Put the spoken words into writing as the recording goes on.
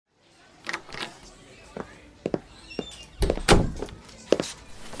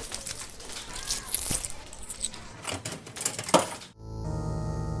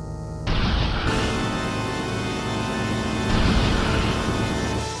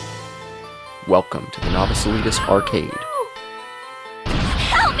Welcome to the Novice Elitist Arcade.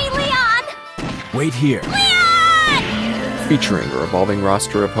 Help me, Leon! Wait here. Leon! Featuring a revolving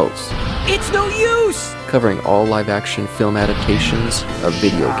roster of hosts, It's no use! covering all live-action film adaptations of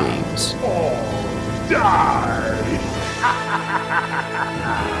video games.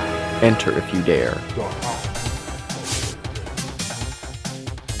 Enter if you dare.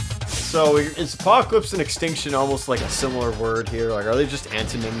 So is apocalypse and extinction almost like a similar word here? Like, are they just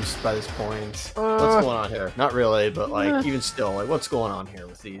antonyms by this point? What's going on here? Not really, but like even still, like what's going on here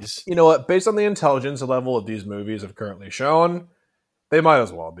with these? You know what? Based on the intelligence level of these movies have currently shown, they might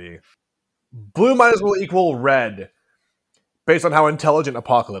as well be. Blue might as well equal red, based on how intelligent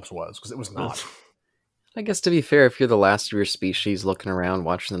Apocalypse was, because it was not. I guess to be fair, if you're the last of your species looking around,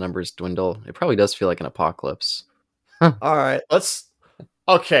 watching the numbers dwindle, it probably does feel like an apocalypse. All right,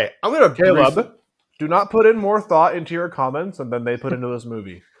 Okay, I'm gonna Caleb, do not put in more thought into your comments than they put into this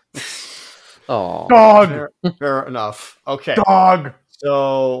movie. Oh, Dog! Fair enough. Okay, Dog!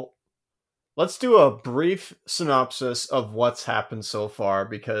 so let's do a brief synopsis of what's happened so far,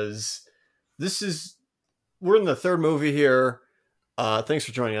 because we're in the third movie here. Thanks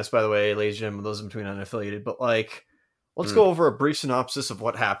for joining us, by the way, ladies and gentlemen, those in between unaffiliated. But let's go over a brief synopsis of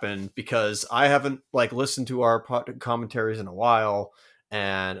what happened, because I haven't listened to our commentaries in a while,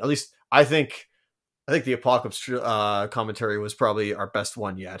 and at least I think the Apocalypse commentary was probably our best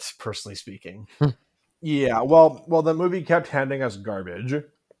one yet, personally speaking. Yeah, well, the movie kept handing us garbage,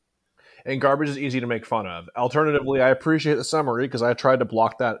 and garbage is easy to make fun of. Alternatively, I appreciate the summary, because I tried to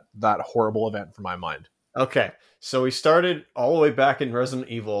block that horrible event from my mind. Okay, so we started all the way back in Resident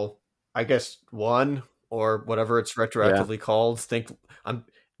Evil, I guess 1 or whatever it's retroactively called. I'm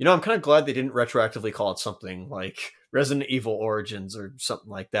kind of glad they didn't retroactively call it something like Resident Evil Origins or something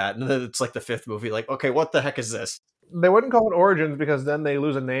like that. And then it's like the fifth movie. Like, okay, what the heck is this? They wouldn't call it Origins because then they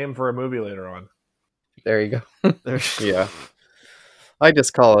lose a name for a movie later on. there you go. Yeah. I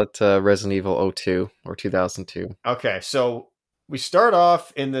just call it Resident Evil 02 or 2002. Okay, so we start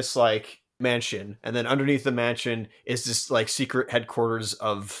off in this mansion, and then underneath the mansion is this secret headquarters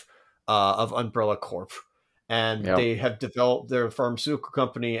of Umbrella Corp. And they have developed their pharmaceutical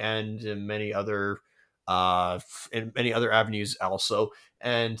company and in many other avenues also.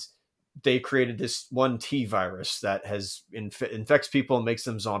 And they created this one T virus that has infects people and makes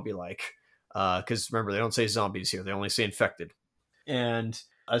them zombie-like. Because remember, they don't say zombies here; they only say infected. And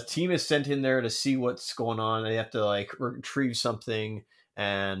a team is sent in there to see what's going on. They have to retrieve something,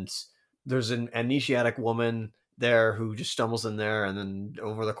 and there's an amnesiac woman there who just stumbles in there, and then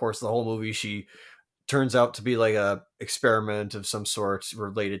over the course of the whole movie, she turns out to be a experiment of some sort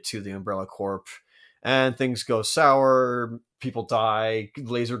related to the Umbrella Corp, and things go sour. People die.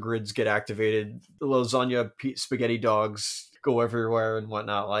 Laser grids get activated. Lasagna spaghetti dogs go everywhere and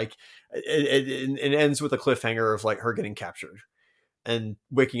whatnot. It ends with a cliffhanger of her getting captured and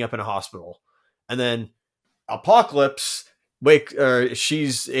waking up in a hospital, and then Apocalypse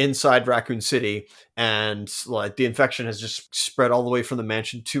she's inside Raccoon City, and the infection has just spread all the way from the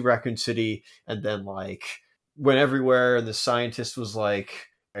mansion to Raccoon City, and then went everywhere. And the scientist was I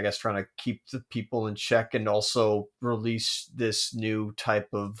guess trying to keep the people in check and also release this new type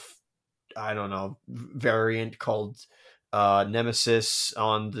of, I don't know, variant called Nemesis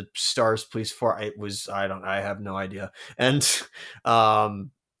on the Stars Police Force. I have no idea. And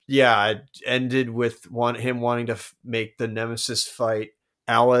it ended with him wanting to make the Nemesis fight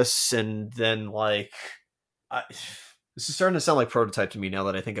Alice, and then this is starting to sound like Prototype to me now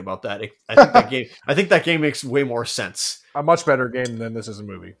that I think about that. I think that game makes way more sense. A much better game than this is a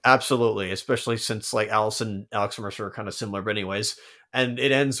movie. Absolutely, especially since Alice and Alex Mercer are kind of similar, but anyways. And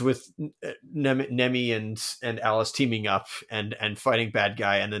it ends with Nemi and Alice teaming up and fighting bad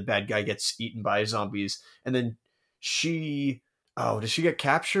guy, and then bad guy gets eaten by zombies, and then does she get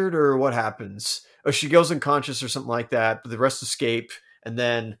captured or what happens? Oh, she goes unconscious or something like that, but the rest escape, and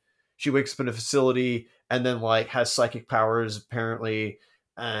then she wakes up in a facility and then has psychic powers apparently,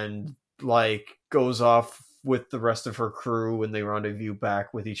 and goes off with the rest of her crew, and they rendezvous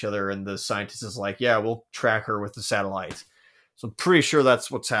back with each other, and the scientist is we'll track her with the satellite. So I'm pretty sure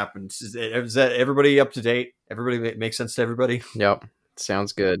that's what's happened. Is that everybody up to date? Everybody make sense to everybody? Yep.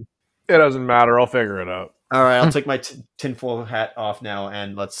 Sounds good. It doesn't matter. I'll figure it out. All right, I'll take my tinfoil hat off now,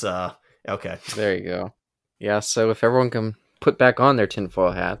 and let's, okay. There you go. Yeah, so if everyone can put back on their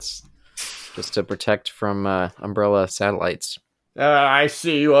tinfoil hats, just to protect from Umbrella satellites. I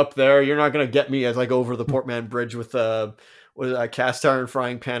see you up there. You're not going to get me as I go over the Portman Bridge with a cast iron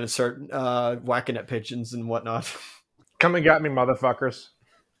frying pan and start whacking at pigeons and whatnot. Come and get me, motherfuckers.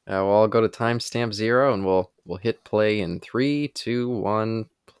 Well, I'll go to timestamp 0, and we'll hit play in 3, 2, 1,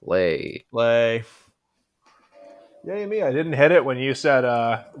 play. Play. Yay me! I didn't hit it when you said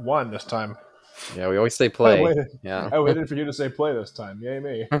 1 this time. Yeah, we always say I play. waited. Yeah. I waited for you to say play this time. Yay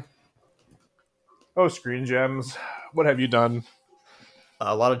me! Oh, Screen Gems, what have you done?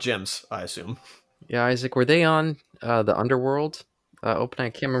 A lot of gems, I assume. Yeah, Isaac, were they on the Underworld opening? I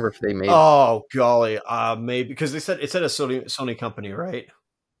can't remember if they made. Oh golly, maybe because it said a Sony company, right?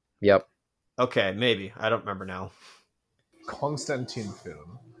 Yep. Okay, maybe I don't remember now. Constantine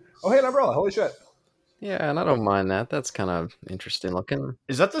film. Oh, hey, an umbrella! Holy shit! Yeah, and I don't mind that. That's kind of interesting looking.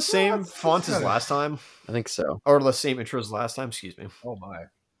 Is that the same that's font as kinda- last time, I think so. or the same intro as last time? Excuse me. Oh my!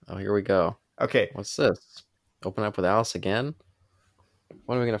 Oh, here we go. Okay, What's this? Open up with Alice again?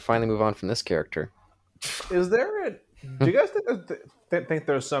 When are we going to finally move on from this character? Is there a? Do you guys think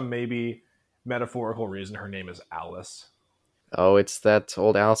there's some maybe metaphorical reason her name is Alice? Oh, it's that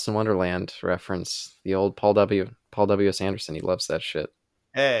old Alice in Wonderland reference. The old Paul W.S. Anderson. He loves that shit.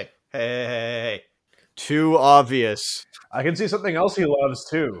 hey. Too obvious. I can see something else he loves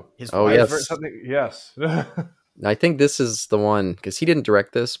too. His Oh, wife. yes. Something, yes. I think this is the one, because he didn't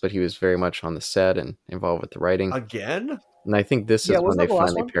direct this, but he was very much on the set and involved with the writing. Again? And I think this is Yeah, when wasn't they that the last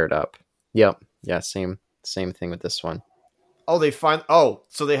finally one? paired up. Yep. Yeah, same thing with this one. Oh,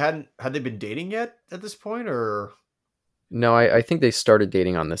 so they had they been dating yet at this point, or? No, I think they started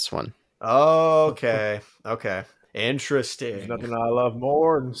dating on this one. Okay. There's Interesting. nothing I love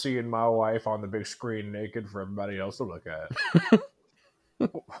more than seeing my wife on the big screen naked for everybody else to look at.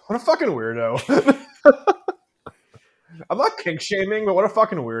 What a fucking weirdo. I'm not kink shaming, but what a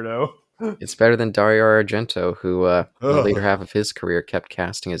fucking weirdo. It's better than Dario Argento, who in the Ugh. later half of his career kept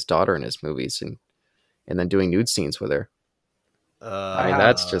casting his daughter in his movies and then doing nude scenes with her. I mean,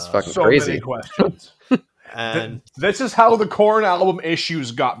 that's just fucking So crazy. many questions. And This is how the Korn album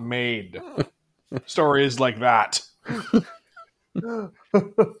issues got made. Stories like that.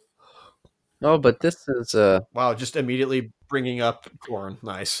 Oh, but this is wow, just immediately bringing up Korn.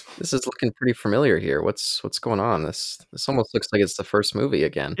 Nice. looking pretty familiar here. What's going on? This almost looks like it's the first movie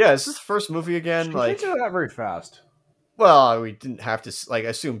again. Yeah, is this the first movie again? You Like, can't do that very fast. well, we didn't have to. Like, I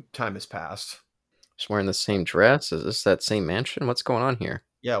assume time has passed. She's wearing the same dress. Is this that same mansion? What's going on here?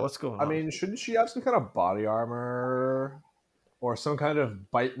 Yeah, what's going on? I mean, shouldn't she have some kind of body armor or some kind of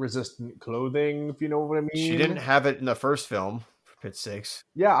bite-resistant clothing? If you know what I mean. she didn't have it in the first film. For Pit's sakes.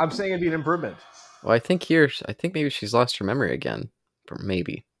 Yeah, I'm saying it'd be an improvement. Well, I think maybe she's lost her memory again.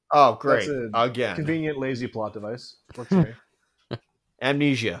 Maybe. Oh, great! That's a Again, Convenient, lazy plot device. Works for me.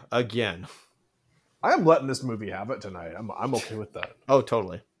 amnesia again. I am letting this movie have it tonight. I'm okay with that. Oh,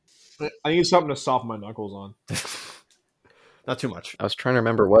 totally. I need something to soften my knuckles on. Not too much. I was trying to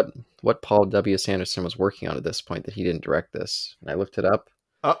remember what Paul W. Sanderson was working on at this point that he didn't direct this. And I looked it up.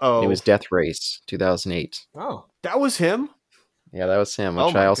 Uh-oh. It was Death Race, 2008. Oh, That was him? Yeah, that was him, Oh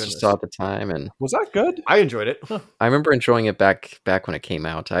which my I also goodness. saw at the time, and was that good? I enjoyed it. I remember enjoying it back when it came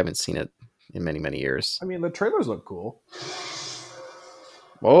out. I haven't seen it in many, many years. I mean, the trailers look cool.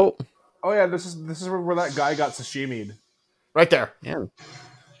 Oh, Oh yeah, this is where that guy got sashimi'd. Right there. yeah.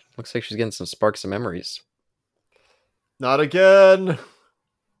 Looks like she's getting some sparks of memories. Not again.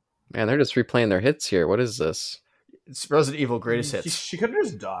 Man, they're just replaying their hits here. What is this? It's Resident Evil greatest hits. She could have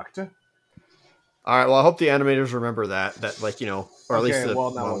just docked. All right. Well, I hope the animators remember that, like, or at least Okay, the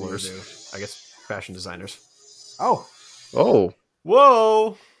well, now what do you modelers. I guess fashion designers. Oh, Oh,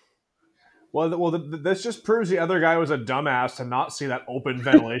 Whoa. This just proves the other guy was a dumbass to not see that open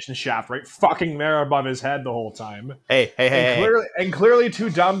ventilation shaft right fucking there above his head the whole time. Hey. And clearly too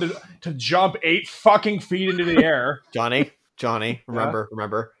dumb to jump 8 fucking feet into the air. Johnny,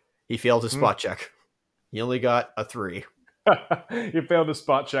 remember, he failed his spot check. He only got a 3. He failed his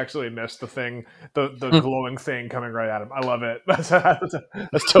spot check, so he missed the thing, the glowing thing coming right at him. I love it.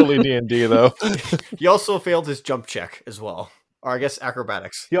 That's totally D&D though. He also failed his jump check as well. Or I guess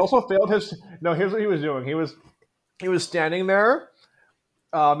acrobatics. He also failed his. No, here's what he was doing. He was standing there,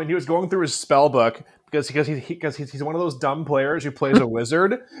 and he was going through his spell book because he's one of those dumb players who plays a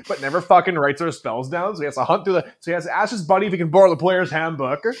wizard but never fucking writes their spells down. So he has to hunt through so he has to ask his buddy if he can borrow the player's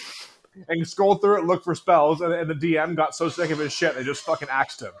handbook and scroll through it, look for spells, and the DM got so sick of his shit they just fucking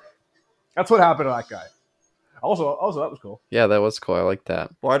axed him. That's what happened to that guy. Also, that was cool. yeah, that was cool. I like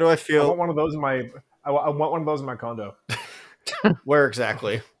that. Why do I I feel... want one of those in my. I want one of those in my condo. Where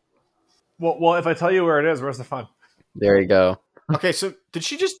exactly? Well, if I tell you where it is, where's the fun? There you go. Okay, so did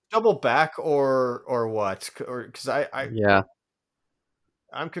she just double back or what? Or because Yeah,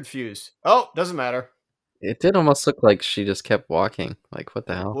 I'm confused. Oh, doesn't matter. it did almost look like she just kept walking. Like, what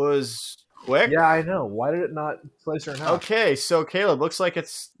the hell? Was quick. Yeah, I know. Why did it not slice her in half? Okay, so Caleb, looks like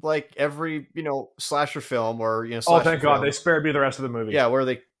it's like every slasher film or Oh, slasher thank God film. they spared me the rest of the movie. Yeah, where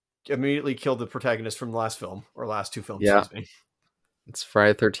they immediately killed the protagonist from the last film, or last two films, Yeah. excuse me. It's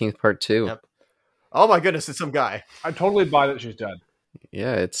Friday the 13th Part 2. Yep. Oh my goodness, it's some guy. I totally buy that she's dead.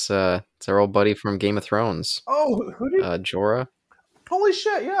 Yeah, it's our old buddy from Game of Thrones. Oh, who did? Jorah. Holy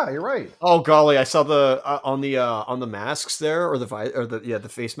shit! Yeah, you're right. Oh golly, I saw the on the masks there, or the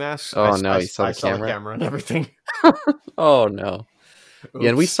face masks. Oh, no, you saw the I saw the camera? camera and everything. Oh no. Yeah,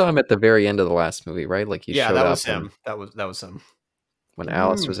 and we Oops. saw him at the very end of the last movie, right? Like he Yeah, showed that up was him. That was him. when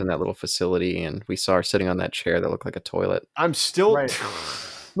Alice was in that little facility, and we saw her sitting on that chair that looked like a toilet. I'm still Right.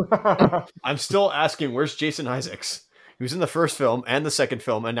 I'm still asking, where's Jason Isaacs? He was in the first film and the second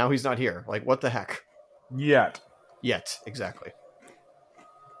film, and now he's not here. Like, what the heck? Yet. Exactly.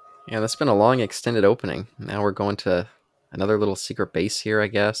 Yeah, that's been a long extended opening. Now we're going to another little secret base here, I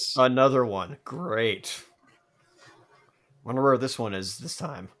guess. Another one. Great. Wonder where this one is this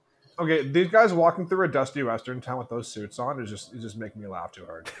time. Okay, these guys walking through a dusty western town with those suits on is just making me laugh too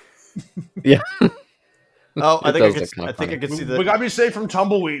hard. Yeah. Oh, I It think does I look could. kinda I think I funny. could see We the. gotta be safe from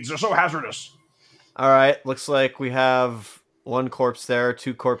tumbleweeds. They're so hazardous. All right, looks like we have one corpse there,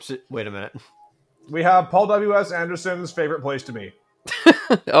 two corpses. Wait a minute. We have Paul W.S. Anderson's favorite place to be.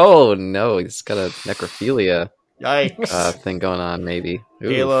 Oh no, he's got a necrophilia Yikes! thing going on, maybe. Oof.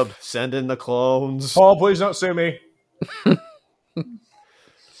 Caleb, send in the clones. Paul, please don't sue me.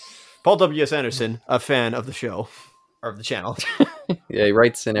 Paul W.S. Anderson, a fan of the show or of the channel. Yeah, he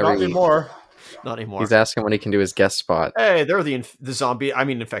writes in every Not week. anymore. Not anymore. He's asking when he can do his guest spot. Hey, they're the zombie. I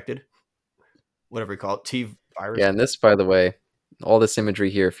mean, infected. Whatever you call it. T virus. Yeah, and this, by the way, all this imagery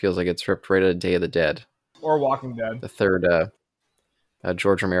here feels like it's ripped right out of Day of the Dead, Or Walking Dead. the third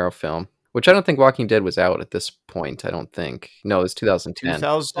George Romero film, which I don't think Walking Dead was out at this point. I don't think. No, it was 2010.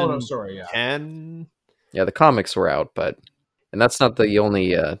 2010. Oh no, sorry, yeah. Yeah, the comics were out, and that's not the only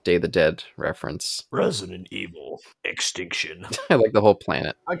Day of the Dead reference. Resident Evil Extinction. I like the whole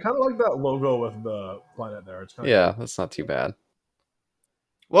planet. I kind of like that logo with the planet there. It's kind of Yeah, that's not too bad.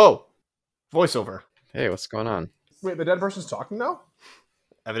 Whoa. Voiceover. Hey, what's going on? Wait, the dead person's talking now?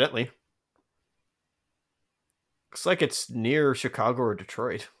 Evidently. Looks like it's near Chicago or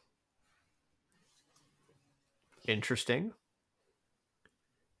Detroit. Interesting.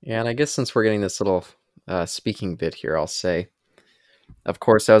 Yeah, and I guess since we're getting this little speaking bit here, I'll say, of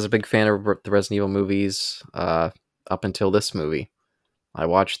course, I was a big fan of the Resident Evil movies up until this movie. I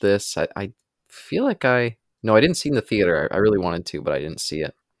watched this. I feel like no, I didn't see it in the theater. I really wanted to, but I didn't see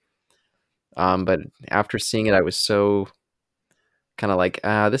it. But after seeing it, I was so kind of like,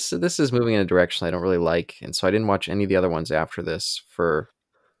 this is moving in a direction I don't really like, and so I didn't watch any of the other ones after this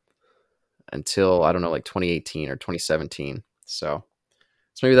until I don't know, like 2018 or 2017. So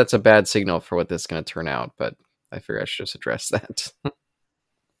maybe that's a bad signal for what this is going to turn out, but I figure I should just address that.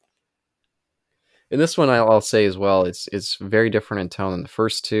 In this one, I'll say as well, it's very different in tone than the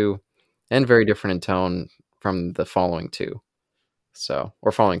first two, and very different in tone from the following two. So,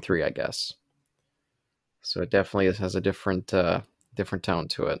 or following three, I guess. So it definitely has a different tone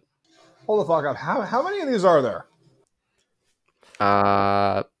to it. Hold the fuck up. How many of these are there?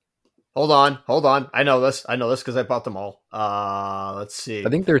 Hold on. I know this because I bought them all. Let's see. I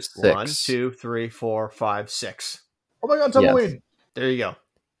think there's 6. 1, 2, 3, 4, 5, 6. Oh my god, tumbleweed! Yes. There you go.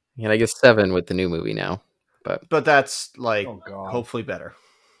 And I guess 7 with the new movie now. But that's like Oh god. hopefully better.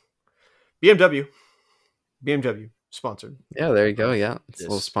 BMW sponsored. Yeah, there you go. Yeah, it's a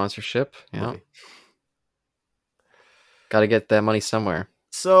little This sponsorship. Yeah, movie. got to get that money somewhere.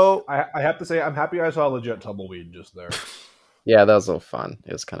 So I have to say, I'm happy I saw legit tumbleweed just there. Yeah, that was a little fun.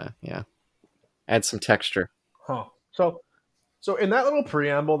 It was kind of, add some texture. Huh. So in that little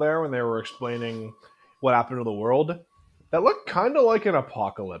preamble there, when they were explaining what happened to the world, that looked kind of like an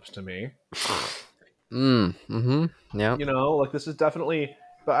apocalypse to me. Yeah. You know, like this is definitely.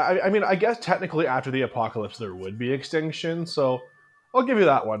 But I mean, I guess technically after the apocalypse there would be extinction. So I'll give you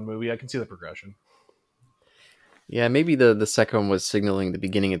that one movie. I can see the progression. Yeah, maybe the second one was signaling the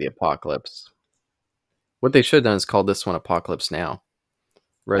beginning of the apocalypse. What they should have done is called this one Apocalypse Now.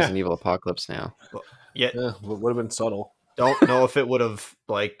 Resident Evil Apocalypse Now. yeah, Would have been subtle. don't know if it would have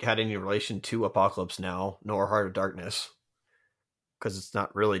like had any relation to Apocalypse Now nor Heart of Darkness, because it's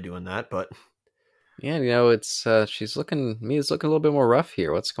not really doing that. But Yeah, it's Mia's looking a little bit more rough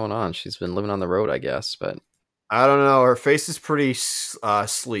here. What's going on? She's been living on the road, I guess, but I don't know. Her face is pretty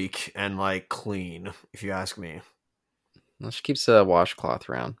sleek and like clean, if you ask me. well, she keeps a washcloth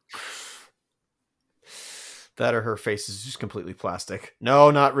around. That or her face is just completely plastic.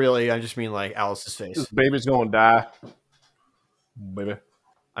 No, not really. I just mean like Alice's face. This baby's gonna die, baby.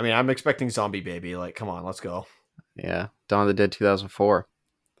 I mean, I'm expecting zombie baby. Like, come on, let's go. Yeah, Dawn of the Dead 2004.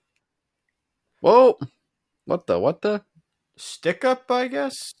 Whoa! What the? Stick up, I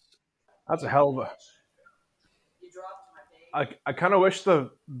guess. That's a hell of a. I kind of wish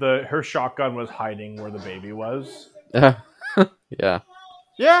her shotgun was hiding where the baby was. Yeah.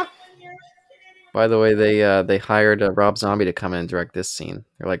 Yeah. By the way, they hired Rob Zombie to come in and direct this scene.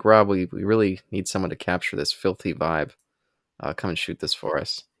 They're like, Rob, we really need someone to capture this filthy vibe. Come and shoot this for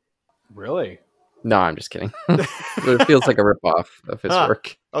us. Really? No, I'm just kidding. But it feels like a ripoff of his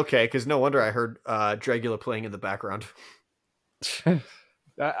work. Okay, because no wonder I heard Dragula playing in the background.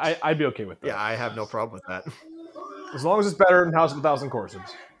 I'd be okay with that. Yeah, I have no problem with that. As long as it's better than House of a Thousand Corpses.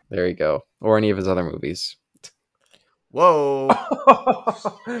 There you go. Or any of his other movies. Whoa.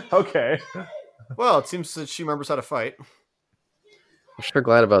 Okay. Well, it seems that she remembers how to fight. I'm sure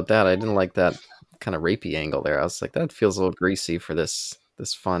glad about that. I didn't like that kind of rapey angle there. I was like, that feels a little greasy for this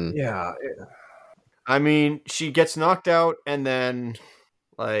fun. Yeah. I mean, she gets knocked out, and then,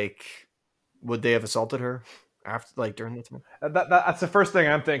 like, would they have assaulted her after, like, during the time? That's the first thing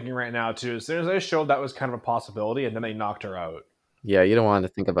I'm thinking right now too. As soon as they showed that was kind of a possibility, and then they knocked her out. Yeah, you don't want to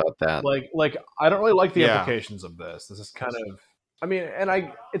think about that. Like I don't really like the implications of this. This is kind of, I mean,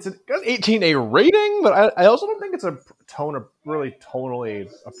 and it's an 18A rating, but I also don't think it's a really tonally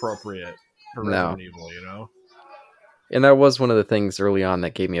appropriate for Resident Evil, you know. And that was one of the things early on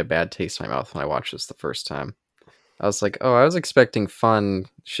that gave me a bad taste in my mouth when I watched this the first time. I was like, oh, I was expecting fun,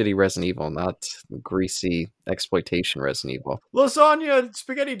 shitty Resident Evil, not greasy exploitation Resident Evil. Lasagna and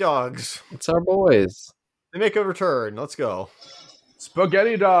spaghetti dogs. It's our boys. They make a return. Let's go.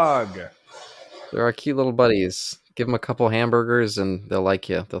 Spaghetti dog. They're our cute little buddies. Give them a couple hamburgers and they'll like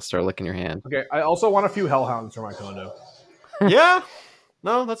you. They'll start licking your hand. Okay, I also want a few hellhounds for my condo. Yeah.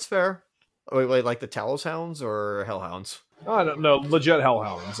 No, that's fair. Wait, like the Talos Hounds or Hellhounds? Oh, no, legit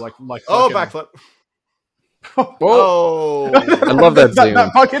hellhounds. Like oh, fucking... backflip. Oh, I love that zoom.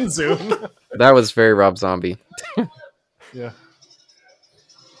 that fucking zoom. That was very Rob Zombie. Yeah.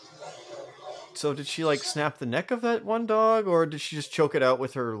 So did she like snap the neck of that one dog, or did she just choke it out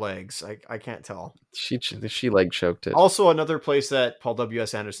with her legs? I can't tell. She leg choked it. Also, another place that Paul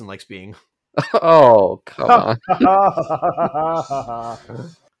W.S. Anderson likes being. Oh, come on.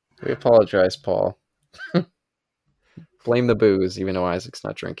 We apologize, Paul. Blame the booze, even though Isaac's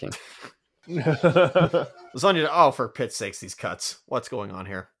not drinking. Lasagna, oh, for pit's sakes, these cuts. What's going on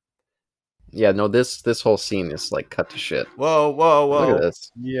here? Yeah, no, this whole scene is like cut to shit. Whoa. Look at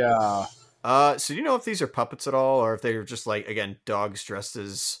this. Yeah. So do you know if these are puppets at all, or if they're just like, again, dogs dressed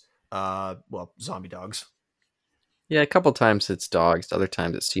as zombie dogs? Yeah, a couple times it's dogs, other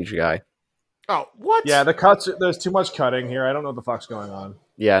times it's CGI. Oh, what? Yeah, the cuts. There's too much cutting here. I don't know what the fuck's going on.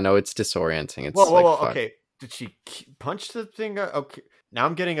 Yeah, no, it's disorienting. It's whoa. Okay, did she punch the thing? Okay, now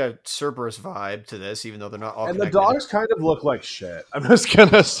I'm getting a Cerberus vibe to this, even though they're not all. And connected. the dogs kind of look like shit. I'm just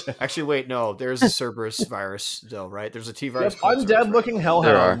gonna say. Actually, wait, no. There's a Cerberus virus, though, right? There's a T virus. Undead-looking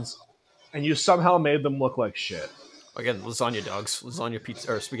hellhounds, and you somehow made them look like shit. Again, lasagna dogs, lasagna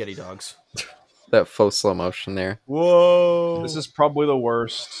pizza or spaghetti dogs. That faux slow motion there. Whoa! This is probably the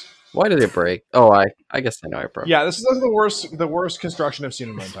worst. Why did it break? Oh, I guess I know it broke. Yeah, this is the worst construction I've seen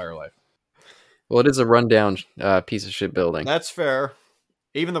in my entire life. Well, it is a rundown piece of shit building. That's fair.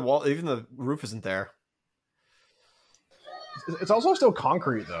 Even the roof isn't there. It's also still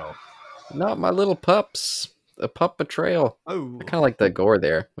concrete, though. Not my little pups. A pup betrayal. Oh, I kind of like the gore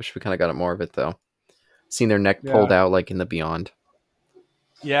there. Wish we kind of got more of it, though. Seeing their neck pulled out like in the Beyond.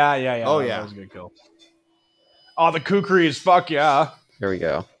 Yeah. Oh, that yeah. was a good kill. Oh, the kukris. Fuck yeah. There we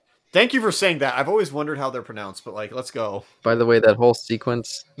go. thank you for saying that. I've always wondered how they're pronounced, but like, let's go. By the way, that whole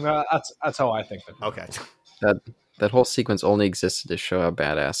sequence... That's how I think. Okay. That whole sequence only existed to show how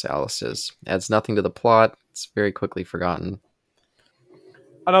badass Alice is. Adds nothing to the plot. It's very quickly forgotten.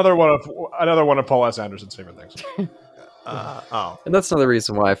 Another one of Paul S. Anderson's favorite things. And that's another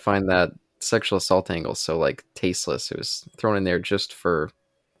reason why I find that sexual assault angle so like tasteless. It was thrown in there just for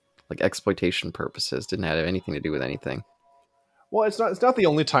like exploitation purposes. Didn't have anything to do with anything. Well, it's not the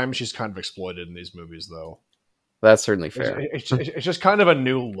only time she's kind of exploited in these movies, though. That's certainly fair. It's just kind of a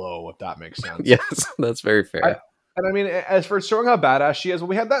new low, if that makes sense. Yes, that's very fair. And I mean, as for showing how badass she is, well,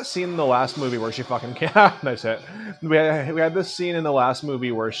 we had that scene in the last movie where she fucking nice hit. We had this scene in the last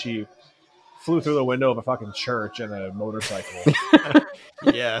movie where she flew through the window of a fucking church in a motorcycle.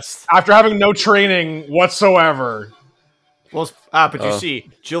 Yes. After having no training whatsoever. Well, but you see,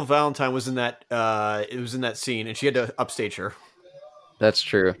 Jill Valentine was in that. It was in that scene, and she had to upstage her. That's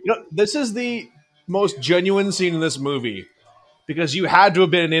true. You know, this is the most genuine scene in this movie because you had to have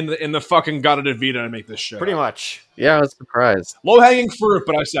been in the fucking Gata de Vita to make this shit. Pretty much. Yeah, I was surprised. Low hanging fruit,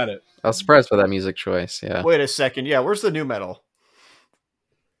 but I said it. I was surprised by that music choice. Yeah. Wait a second. Yeah, where's the new metal?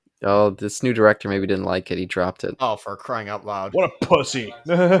 Oh, this new director maybe didn't like it. He dropped it. Oh, for crying out loud! What a pussy.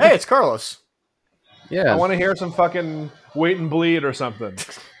 Hey, it's Carlos. I Yeah, want to hear some fucking Wait and Bleed or something.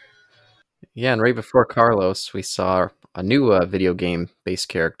 yeah, and right before Carlos, we saw a new video game based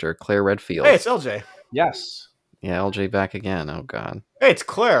character, Claire Redfield. Hey, it's LJ. Yes. Yeah, LJ back again. Oh god. Hey, it's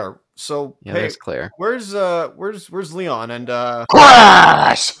Claire. So Yeah, hey, there's Claire. where's Leon and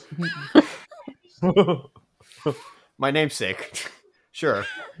Crash! my namesake? Sure.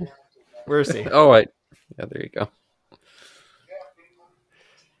 Where is he? Oh, yeah, there you go.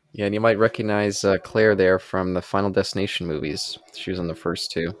 Yeah, and you might recognize Claire there from the Final Destination movies. She was in the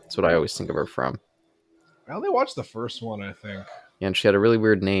first two. That's what I always think of her from. I only watched the first one, I think. Yeah, and she had a really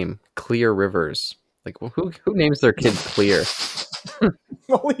weird name, Clear Rivers. Like, well, who names their kid Clear?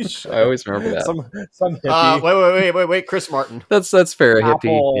 Holy shit. I always remember that. Some hippie. Wait, Chris Martin. That's fair, a hippie.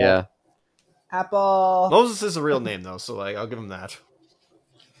 Apple. Yeah. Apple. Moses is a real name though, so like I'll give him that.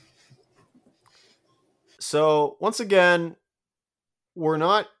 So once again, we're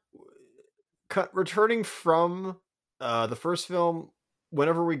not returning from the first film.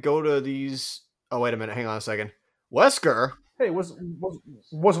 Whenever we go to these, oh wait a minute, hang on a second. Wesker. Hey, was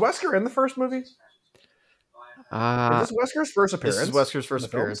Wesker in the first movie? Is this Wesker's first appearance? This is Wesker's first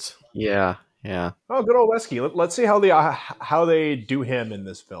in the appearance. Yeah. Oh, good old Wesky. Let's see how they do him in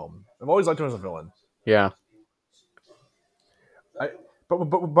this film. I've always liked him as a villain. Yeah.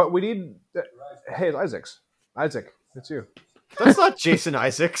 But we need. Hey, it's Isaac, it's you. That's not Jason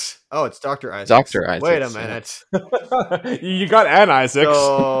Isaacs. Oh, it's Dr. Isaacs. Dr. Isaacs, Wait a yeah. minute. You got Ann Isaacs.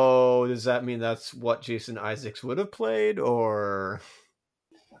 So does that mean that's what Jason Isaacs would have played, or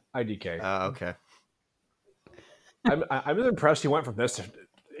IDK. okay. I'm impressed. He went from this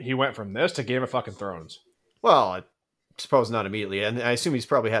to Game of fucking Thrones. Well, I suppose not immediately, and I assume he's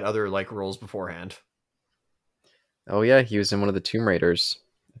probably had other like roles beforehand. Oh yeah, he was in one of the Tomb Raiders.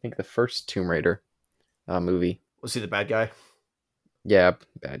 I think the first Tomb Raider movie. Was he the bad guy? Yeah,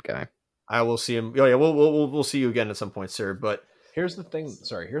 bad guy. I will see him. Oh yeah, we'll see you again at some point, sir. But Here's the thing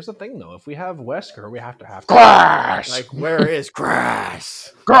though. If we have Wesker, we have to Crash! like, where is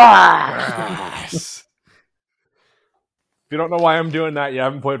grass? Crash! If you don't know why I'm doing that, you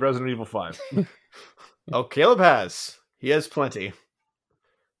haven't played Resident Evil 5. Oh, Caleb has. He has plenty.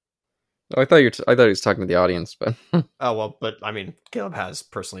 Oh, I thought he was talking to the audience, but Oh well, but I mean, Caleb has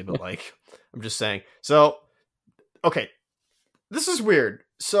personally, but like, I'm just saying. So, okay, this is weird.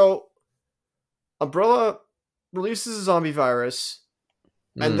 So, Umbrella releases a zombie virus,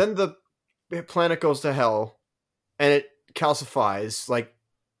 and then the planet goes to hell, and it calcifies. Like,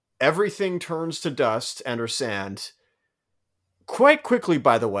 everything turns to dust and or sand quite quickly.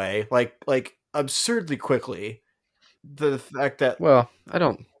 By the way, like absurdly quickly. The fact that well, I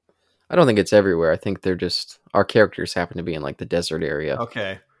don't think it's everywhere. I think they're just our characters happen to be in like the desert area.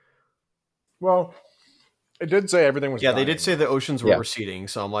 okay. Well, it did say everything was. Yeah, they dying. did say the oceans were Yeah. receding,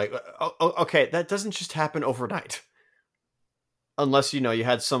 so I'm like, okay, that doesn't just happen overnight. Unless, you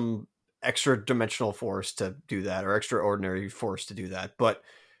had some extra dimensional force to do that, or extraordinary force to do that. But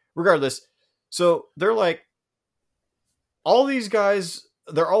regardless, so they're like, all these guys,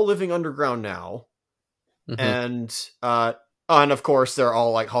 they're all living underground now. Mhm. And of course, they're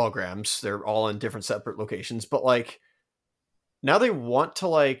all like holograms. They're all in different separate locations. But like, now they want to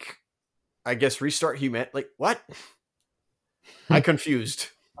like, I guess, restart humanity. Like, what? I confused.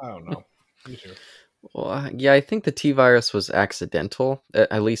 I don't know. Me too. Well, yeah, I think the T virus was accidental,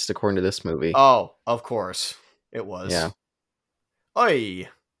 at least according to this movie. Oh, of course. It was. Yeah. Oi.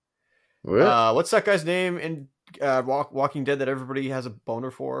 What? What's that guy's name in Walking Dead that everybody has a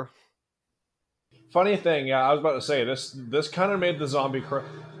boner for? Funny thing, yeah, I was about to say this kind of made the zombie.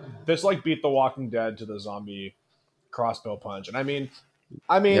 This like beat The Walking Dead to the zombie crossbow punch, and I mean,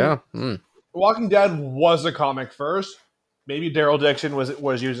 Yeah. Walking Dead was a comic first. Maybe Daryl Dixon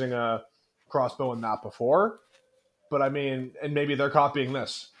was using a crossbow in that before, but I mean, and maybe they're copying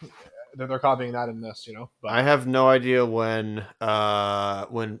this. They're copying that in this, But I have no idea when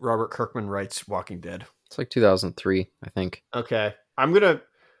Robert Kirkman writes Walking Dead. It's like 2003, I think. Okay, I'm gonna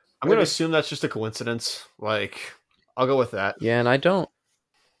assume that's just a coincidence. Like, I'll go with that. Yeah, and I don't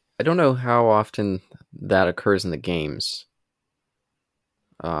know how often that occurs in the games.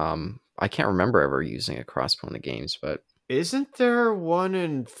 I can't remember ever using a crossbow in the games, but Isn't there one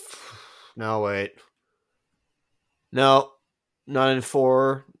in? No, wait. No, not in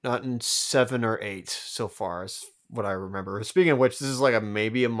 4, not in 7 or 8 so far, is what I remember. Speaking of which, this is like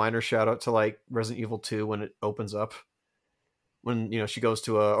maybe a minor shout out to like Resident Evil 2 when it opens up. When she goes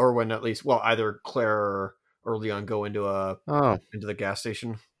to or when at least, well, either Claire or Leon go into oh, into the gas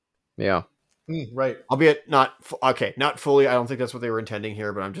station. yeah. Right. Albeit not not fully. I don't think that's what they were intending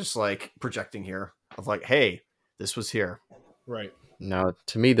here, but I'm just like projecting here of like, hey, this was here. Right. No,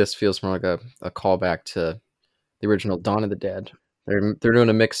 to me, this feels more like a callback to the original Dawn of the Dead. They're doing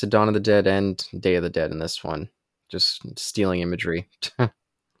a mix of Dawn of the Dead and Day of the Dead in this one, just stealing imagery.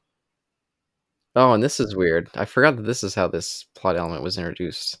 Oh, and this is weird. I forgot that this is how this plot element was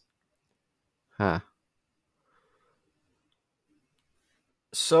introduced. Huh.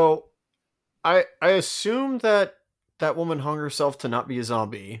 So I assume that that woman hung herself to not be a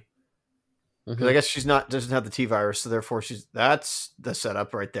zombie because I Mhm. guess she's not doesn't have the T virus, so therefore that's the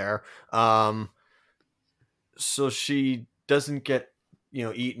setup right there. So she doesn't get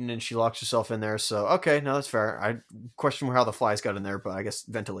eaten, and she locks herself in there. So okay, no, that's fair. I question how the flies got in there, but I guess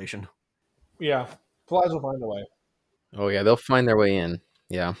ventilation. Yeah. Flies will find a way. Oh yeah, they'll find their way in.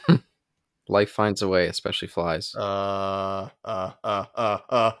 Yeah, life finds a way, especially flies. Okay.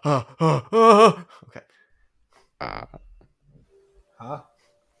 Uh, Huh?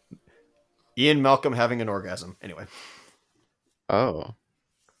 Ian Malcolm having an orgasm. Anyway. oh,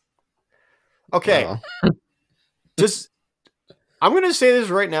 Okay. well, Just I'm gonna say this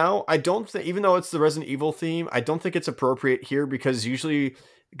right now. I don't think, even though it's the Resident Evil theme, I don't think it's appropriate here because usually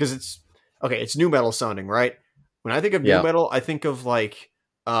it's okay. It's new metal sounding, right? When I think of new yeah, metal, I think of like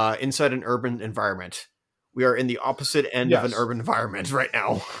inside an urban environment. We are in the opposite end of an Yes. urban environment right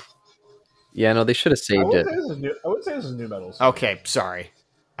now. yeah. No, they should have I saved would it, say this is new. I would say this is new metal. Okay, sorry.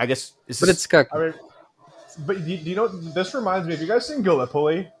 I guess this but is it's got I mean, but do you know? This reminds me. Have you guys seen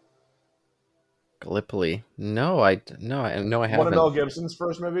Gallipoli? Gallipoli. No, I One of Mel haven't. Gibson's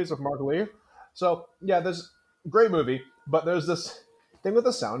first movies with Mark Lee. So yeah, there's great movie, but there's this thing with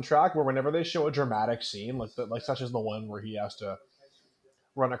the soundtrack where whenever they show a dramatic scene, like such as the one where he has to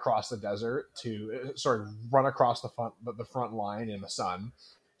run across the desert run across the front line in the sun,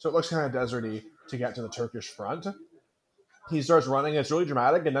 so it looks kind of deserty to get to the Turkish front. He starts running, it's really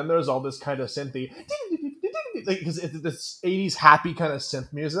dramatic, and then there's all this kind of synthy, because it's this 80s happy kind of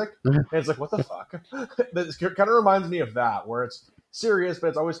synth music, and it's like, what the fuck? This kind of reminds me of that, where it's serious, but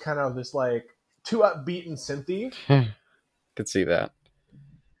it's always kind of this like too upbeat and synthy. Could see that.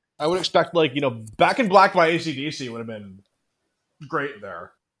 I would expect, like, Back in Black by AC/DC would have been great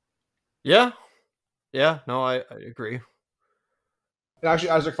there. yeah. No, I agree. And actually,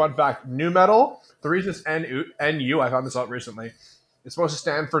 as a fun fact, new metal, the reason it's NU, I found this out recently, it's supposed to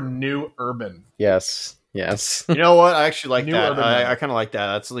stand for new urban. Yes, yes. You know what? I actually like New that. urban metal. I kind of like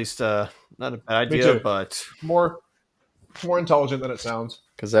that. That's at least not a bad Me idea, too. but More intelligent than it sounds.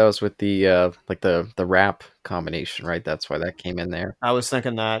 Because that was with the like the rap combination, right? That's why that came in there. I was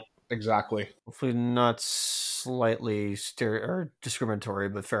thinking that. Exactly. Hopefully not slightly or discriminatory,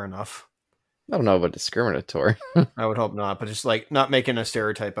 but fair enough. I don't know about discriminatory. I would hope not, but just like not making a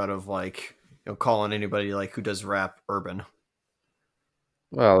stereotype out of like calling anybody like who does rap urban.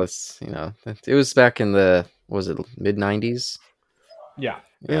 Well, it was back in the was it mid '90s? Yeah.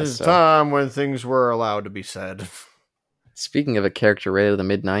 Yeah. There's a So time when things were allowed to be said. speaking of a character right of the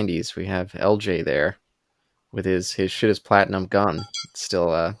mid '90s, we have LJ there with his shit is platinum gun. It's still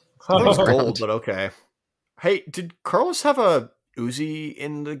I thought it was around. gold, but okay. Hey, did Carlos have a Uzi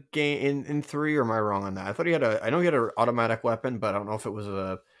in the game in 3, or am I wrong on that? I thought he had I know he had an automatic weapon, but I don't know if it was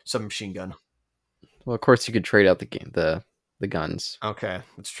a submachine gun. Well, of course you could trade out the guns. Okay,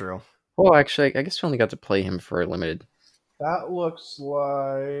 that's true. Well, actually, I guess we only got to play him for a limited. That looks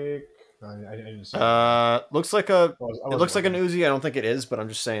like. I didn't see Looks like a. I It wasn't looks like an looking. Uzi. I don't think it is, but I'm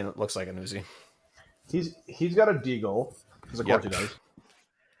just saying it looks like an Uzi. He's got a deagle, because of course Yep. he does.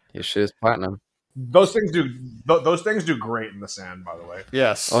 His shit is platinum. Those things do great in the sand, by the way.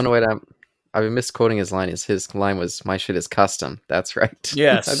 Yes. Oh no, wait, I've been misquoting his line. His line was "My shit is custom." That's right.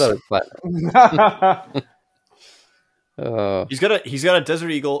 Yes. I thought it was platinum. Oh, He's got a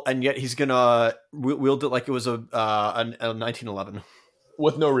Desert Eagle, and yet he's gonna wield it like it was a 1911.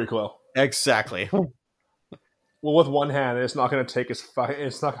 With no recoil. Exactly. Well, with one hand, it's not going to take it's not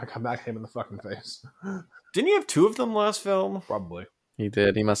going to come back him in the fucking face. Didn't he have 2 of them last film? Probably. he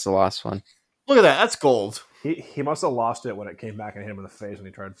did. He must have lost one. Look at that. That's gold. He must have lost it when it came back and hit him in the face when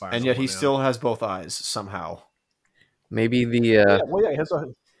he tried firing. And yet he someone still has both eyes somehow. Maybe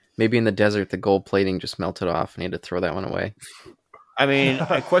maybe in the desert the gold plating just melted off and he had to throw that one away. I mean,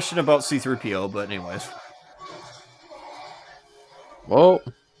 I question about C-3PO, but anyways. Whoa.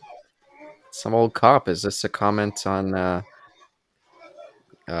 Some old cop. Is this a comment on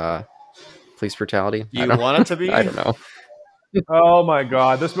police brutality? You want it to be? I don't know. Oh my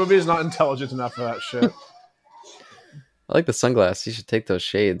god, this movie is not intelligent enough for that shit. I like the sunglasses. You should take those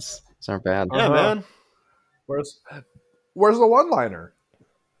shades. Those aren't bad. Yeah, man. Where's the one-liner?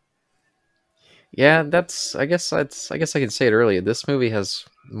 Yeah, that's. I guess I can say it earlier. This movie has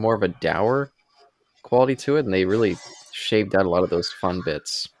more of a dour quality to it, and they really shaved out a lot of those fun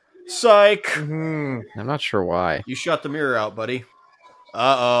bits. Psych! Mm-hmm. I'm not sure why. You shot the mirror out, buddy.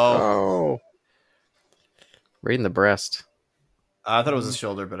 Uh-oh. Oh, right in the breast. I thought it was the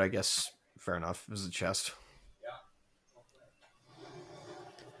shoulder, but I guess fair enough. It was the chest.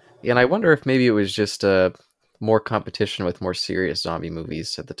 Yeah, and I wonder if maybe it was just more competition with more serious zombie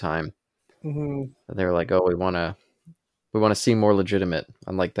movies at the time. Mm-hmm. And they were like, "Oh, we want to see more legitimate,"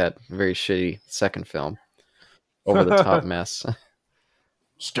 unlike that very shitty second film, over the top mess.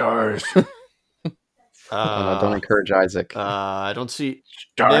 Stars. Oh no, don't encourage Isaac. I don't see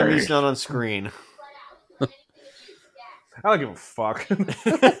Stars. He's not on screen. I don't give a fuck.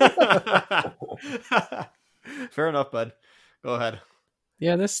 Fair enough, bud. Go ahead.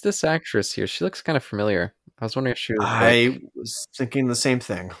 Yeah, this actress here, she looks kind of familiar. I was wondering if she was I was thinking the same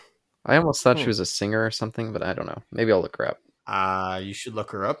thing. I almost thought she was a singer or something, but I don't know. Maybe I'll look her up. You should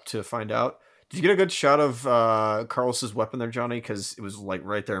look her up to find out. Did you get a good shot of Carlos's weapon there, Johnny? Because it was like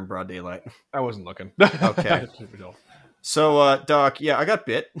right there in broad daylight. I wasn't looking. Okay. So, Doc, yeah, I got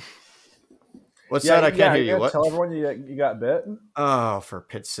bit. What's that? I can't hear you. What? Tell everyone you got bit. Oh, for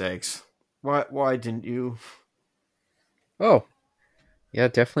pit's sakes! Why didn't you? Oh, yeah,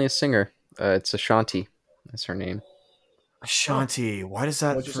 definitely a singer. It's Ashanti. That's her name. Ashanti. Why does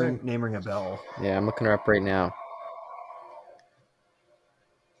that What'd you say? name ring a bell? Yeah, I'm looking her up right now.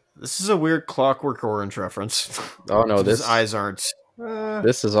 This is a weird Clockwork Orange reference. Oh no, His this eyes aren't.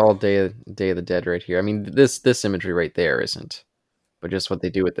 this is all Day of the Dead right here. I mean, this imagery right there isn't, but just what they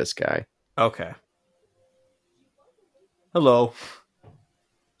do with this guy. Okay. Hello.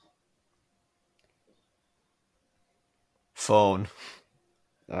 Phone.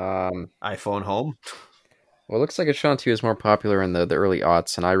 iPhone home. Well, it looks like Ashanti was more popular in the early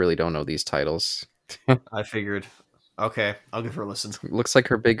aughts, and I really don't know these titles. I figured. Okay, I'll give her a listen. It looks like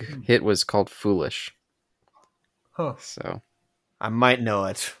her big hit was called "Foolish." Huh. So, I might know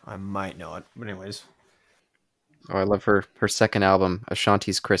it. But anyways. oh, I love her second album,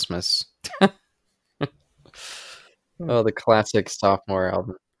 Ashanti's Christmas. Oh, the classic sophomore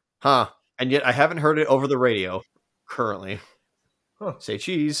album. Huh. And yet I haven't heard it over the radio currently. Huh. Say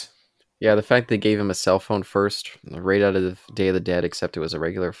cheese. Yeah, the fact they gave him a cell phone first, right out of Day of the Dead, except it was a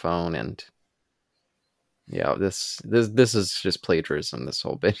regular phone, and yeah, this is just plagiarism. This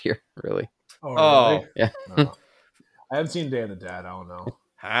whole bit here, really. Oh, really? Yeah. No. I haven't seen Day of the Dead. I don't know.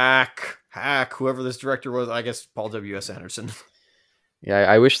 Hack. Whoever this director was, I guess Paul W.S. Anderson. Yeah,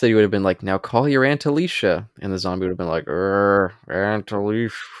 I wish that he would have been like, "Now call your Aunt Alicia," and the zombie would have been like, Aunt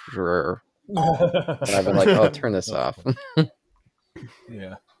Alicia," and I've been like, "Oh, turn this off."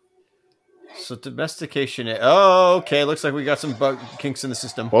 Yeah. So domestication. Oh, okay. Looks like we got some bug kinks in the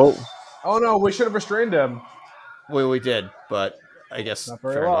system. Whoa. Oh no, we should have restrained him. Well, we did, but I guess Not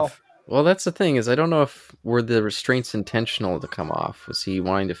very fair well. enough. Well, that's the thing is, I don't know if were the restraints intentional to come off. Was he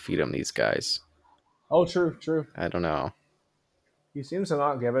wanting to feed him these guys? Oh, true. I don't know. He seems to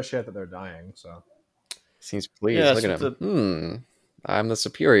not give a shit that they're dying. So. Seems pleased. Yeah, Look at him. I'm the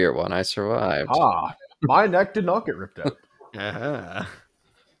superior one. I survived. Ah, my neck did not get ripped out. Uh-huh.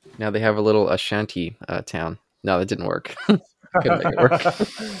 Now they have a little Ashanti town. No, that didn't work. Couldn't make it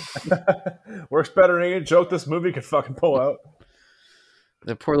work. Works better than any joke this movie could fucking pull out.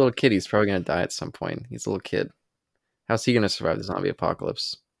 The poor little kid, he's probably going to die at some point. He's a little kid. How's he going to survive the zombie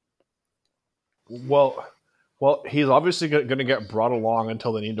apocalypse? Well, he's obviously going to get brought along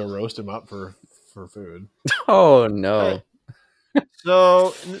until they need to roast him up for food. Oh, no.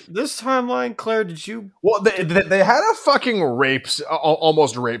 So this timeline, Claire, did you? Well, they had a fucking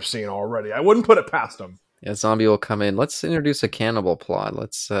almost rape scene already. I wouldn't put it past them. Yeah, zombie will come in. Let's introduce a cannibal plot.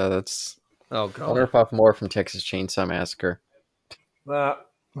 Let's Oh I'll god. rip off more from Texas Chainsaw Massacre.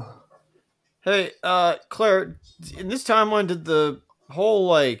 Hey, Claire, in this timeline, did the whole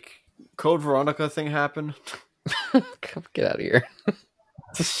like Code Veronica thing happen? Get out of here.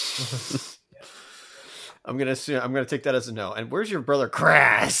 I'm gonna take that as a no. And where's your brother,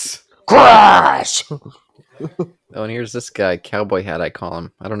 Crass? Crash! Oh, and here's this guy, Cowboy Hat, I call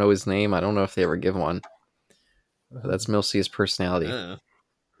him. I don't know his name. I don't know if they ever give one. But that's mostly his personality.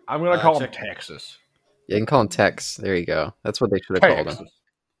 I'm going to call him check- Texas. Yeah, you can call him Tex. There you go. That's what they should have called him.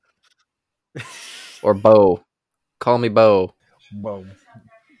 Texas. Or Bo. Call me Bo. Whoa.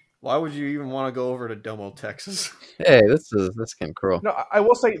 Why would you even want to go over to Domo, Texas? Hey, this came cruel. No, I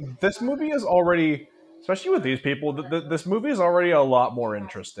will say this movie is already, especially with these people, this movie is already a lot more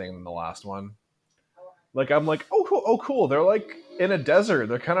interesting than the last one. Like I'm like, oh cool. They're like in a desert.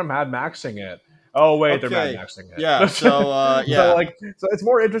 They're kind of Mad Maxing it. Oh wait, they're Okay. Mad Maxing it. Yeah, so, yeah. So it's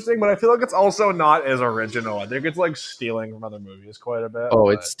more interesting, but I feel like it's also not as original. I think it's like stealing from other movies quite a bit. Oh,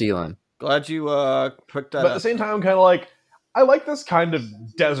 but, it's stealing. Glad you picked that but at the up. same time, I'm kind of like, I like this kind of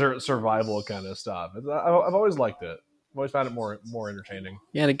desert survival kind of stuff. I've always liked it. I've always found it more entertaining.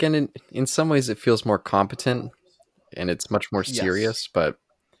 Yeah, and again, in some ways, it feels more competent and it's much more serious. But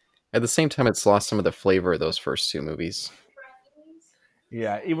at the same time, it's lost some of the flavor of those first two movies.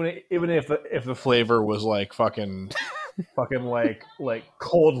 Yeah, even if the flavor was like fucking like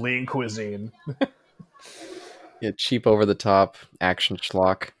cold lean cuisine, Yeah, cheap, over the top action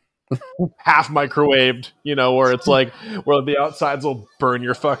schlock. half microwaved, where it's like where the outsides will burn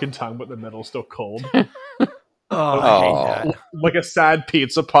your fucking tongue, but the middle's still cold. Oh, I hate that. Like a sad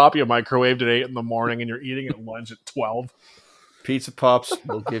pizza pop you microwaved at 8 in the morning and you're eating at lunch at 12. Pizza Pops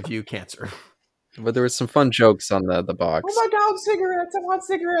will give you cancer. But there was some fun jokes on the box. Oh my god, cigarettes! I want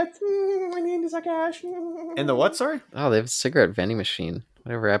cigarettes! I need this cash. And the what, sorry? Oh, they have a cigarette vending machine.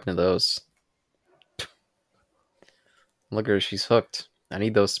 Whatever happened to those? Look at her, she's hooked. I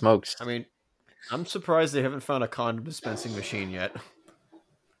need those smokes. I mean, I'm surprised they haven't found a condom dispensing machine yet.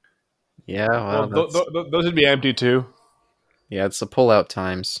 Yeah, well, Those would be empty too. yeah, it's the pull-out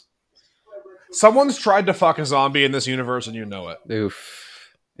times. Someone's tried to fuck a zombie in this universe, and you know it. Oof.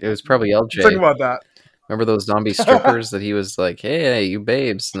 It was probably LJ. Think about that. Remember those zombie strippers that he was like, hey, you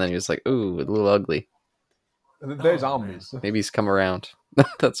babes? And then he was like, ooh, a little ugly. They're zombies. Maybe he's come around.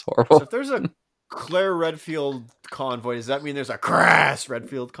 That's So horrible. if there's a Claire Redfield convoy, does that mean there's a Crass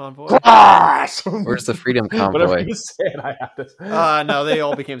Redfield convoy? Where's the Freedom Whatever Convoy? you say, I have to. No, they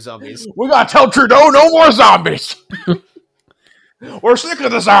all became zombies. We gotta tell Trudeau no more zombies. We're sick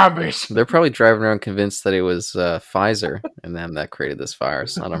of the zombies. They're probably driving around convinced that it was Pfizer and them that created this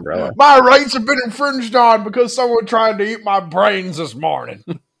virus, not Umbrella. My rights have been infringed on because someone tried to eat my brains this morning.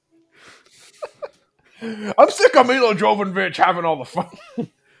 I'm sick of Milo Jovovich having all the fun.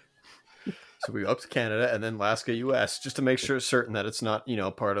 So we go up to Canada and then Alaska, U.S., just to make sure certain that it's not,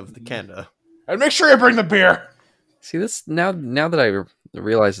 part of the Canada. And make sure you bring the beer. See, this now that I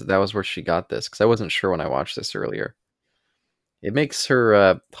realize that was where she got this, because I wasn't sure when I watched this earlier. It makes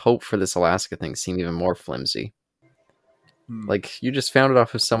her hope for this Alaska thing seem even more flimsy. Like, you just found it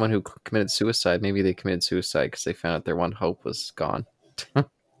off of someone who committed suicide. Maybe they committed suicide because they found out their one hope was gone.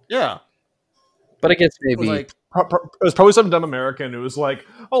 Yeah. But I guess It was maybe... like, It was probably some dumb American who was like,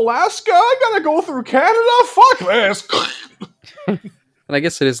 Alaska, I gotta go through Canada? Fuck this. And I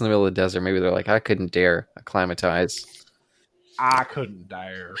guess it is in the middle of the desert. Maybe they're like, I couldn't dare acclimatize. I couldn't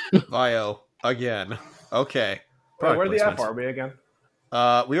dare. bio again. Okay. Wait, where Product the F placements. are we again?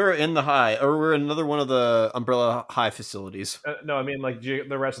 We were in the high, or we're in another one of the Umbrella High facilities. No, I mean like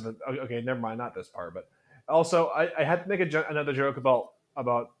the rest of the. Okay, never mind, not this part. But also, I had to make another joke about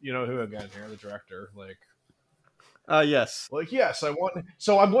you know who again here, the director. Yes. Yes, I want.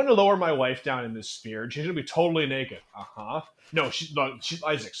 So I'm going to lower my wife down in this sphere. She's going to be totally naked. No, she's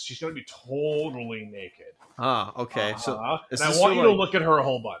Isaac. She's going to be totally naked. Okay. So and I want you to look at her a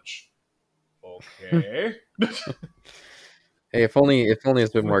whole bunch. Okay. Hey, if only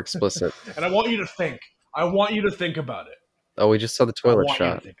it's been more explicit. And I want you to think. I want you to think about it. Oh, we just saw the I toilet want you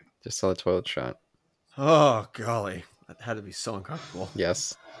to shot. think about Just saw the toilet shot. Oh golly, that had to be so uncomfortable.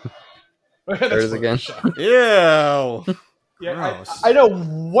 Yes. it. There it is again. Ew. Yeah, Gross. I know.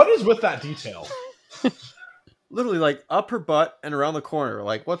 What is with that detail? Literally, like up her butt and around the corner.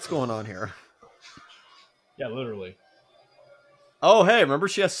 Like, what's going on here? Yeah, literally. Oh, hey, remember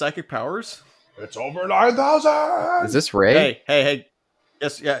she has psychic powers? It's over 9,000. Is this Ray? Hey.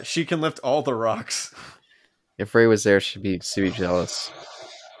 Yes, yeah, she can lift all the rocks. If Ray was there, she'd be jealous.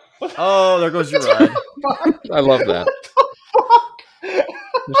 Oh, there goes your ride. I love that.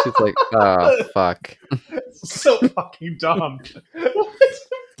 She's like, fuck. So fucking dumb. It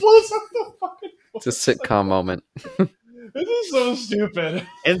blows up the fucking. It's a sitcom moment. This is so stupid.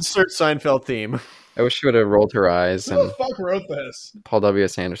 Insert Seinfeld theme. I wish she would have rolled her eyes Who the and fuck wrote this? Paul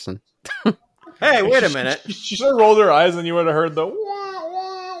W.S. Anderson. Hey, wait a minute. She should have rolled her eyes and you would have heard the wah,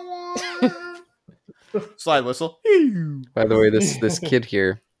 wah, wah. Slide whistle. By the way, this kid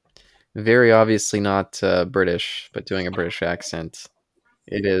here, very obviously not British, but doing a British accent.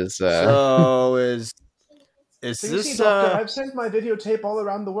 It is. So is So you this see, Doctor, I've sent my videotape all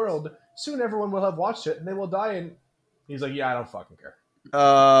around the world. Soon everyone will have watched it and they will die. And he's like, yeah, I don't fucking care.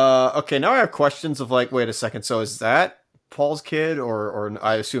 okay, now I have questions of like, wait a second, so is that Paul's kid or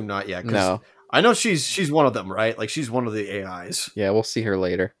I assume not yet? 'Cause No. I know she's one of them, right? Like she's one of the AIs. Yeah, we'll see her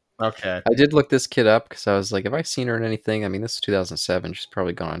later. Okay. I did look this kid up because I was like, have I seen her in anything? I mean, this is 2007. She's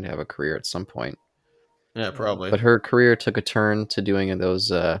probably gone on to have a career at some point. Yeah, probably. But her career took a turn to doing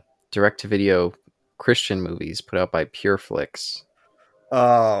those direct-to-video Christian movies put out by Pureflix.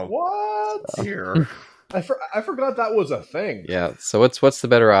 Oh, What? dear. I forgot that was a thing. Yeah, so what's the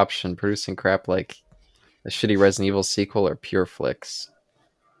better option? Producing crap like a shitty Resident Evil sequel or Pureflix?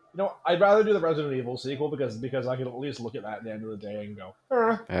 I'd rather do the Resident Evil sequel because I can at least look at that at the end of the day and go,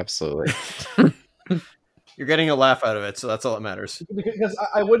 Absolutely. You're getting a laugh out of it, so that's all that matters. because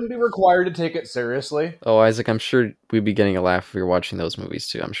I wouldn't be required to take it seriously. Oh, Isaac, I'm sure we'd be getting a laugh if we were watching those movies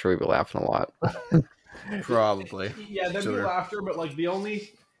too. I'm sure we'd be laughing a lot. Probably. Yeah, there'd be Sure. laughter, but like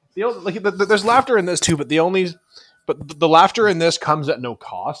there's laughter in this too, but the laughter in this comes at no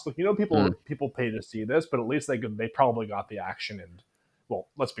cost. Like people pay to see this, but at least they probably got the action and, well,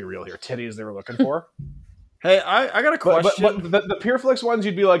 let's be real here, titties they were looking for. Hey, I got a question. But the Pureflix ones,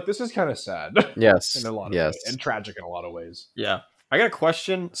 you'd be like, this is kind of sad. Yes. In a lot of yes. ways, and tragic in a lot of ways. Yeah. I got a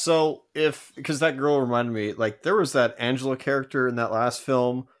question. So because that girl reminded me, like, there was that Angela character in that last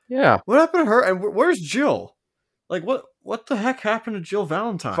film. Yeah. What happened to her? And where's Jill? Like, what the heck happened to Jill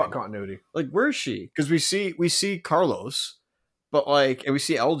Valentine? Fuck continuity. Like, where is she? Because we see Carlos, but like, and we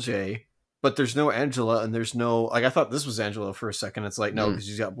see LJ, but there's no Angela, and there's no, like, I thought this was Angela for a second. It's like, no, because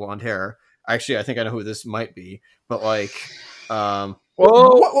she's got blonde hair. Actually, I think I know who this might be, but like, Whoa!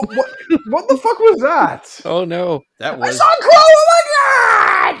 What the fuck was that? Oh no. that I was saw a crow! Oh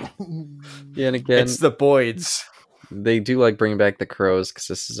my god! Yeah, and again, it's the Boyds. they do like bringing back the crows because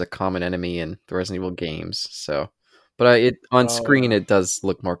this is a common enemy in the Resident Evil games. So, but it on screen it does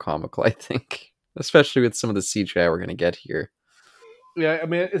look more comical, I think, especially with some of the CGI we're gonna get here. Yeah, I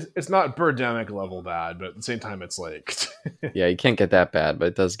mean, it's not Birdemic level bad, but at the same time, it's like... Yeah, you can't get that bad, but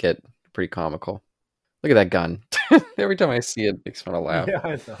it does get pretty comical. Look at that gun. Every time I see it, it makes me want to laugh. Yeah,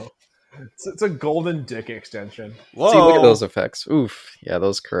 I know. It's a golden dick extension. Whoa! See, look at those effects. Oof. Yeah,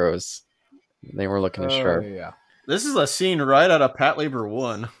 those crows. They were looking sharp. Yeah. This is a scene right out of Pat Labor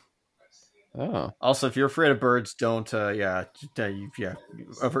 1. Oh. Also, if you're afraid of birds, don't, avert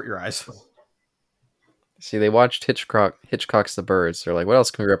your eyes. See, they watched Hitchcock's The Birds. They're like, what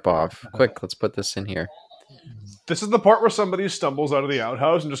else can we rip off? Quick, let's put this in here. This is the part where somebody stumbles out of the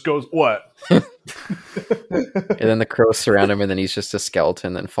outhouse and just goes, what? And then the crows surround him, and then he's just a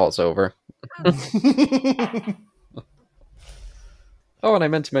skeleton and falls over. Oh, and I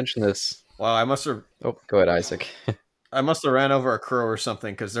meant to mention this. Wow, I must have Oh, go ahead, Isaac. ran over a crow or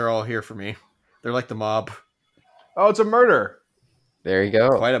something, because they're all here for me. They're like the mob. Oh, it's a murder. There you go.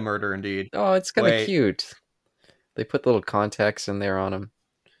 Quite a murder indeed. Oh, it's kind of Wait. cute. They put little contacts in there on him.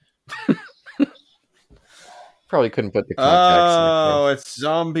 Probably couldn't put the contacts Oh, it's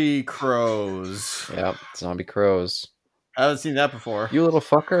zombie crows. in there. Yeah, zombie crows. I haven't seen that before. You little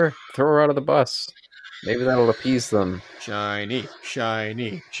fucker, throw her out of the bus. Maybe that'll appease them. Shiny,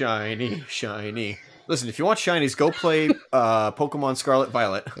 shiny, shiny, shiny. Listen, if you want shinies, go play Pokemon Scarlet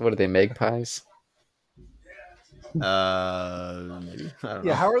Violet. What are they, magpies? Maybe. I don't know.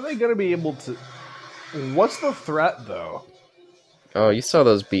 Yeah, how are they going to be able to... What's the threat, though? Oh, you saw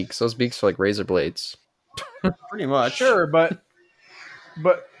those beaks. Those beaks are like razor blades. Pretty much. Sure, but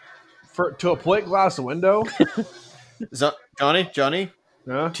to a plate glass window? Johnny,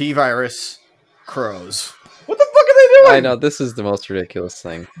 Huh? T-Virus, crows. What the fuck are they doing? I know, this is the most ridiculous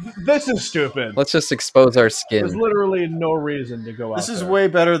thing. This is stupid. Let's just expose our There's skin. literally no reason to go out This is there. way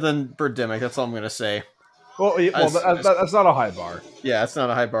better than Birdemic, that's all I'm going to say. Well, that's not a high bar. Yeah, it's not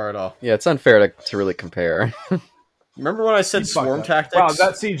a high bar at all. Yeah, it's unfair to really compare. Remember when I said Fuck swarm that. tactics? Wow,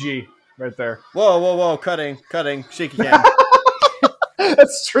 that's CG right there. Whoa, cutting, shaky cam. A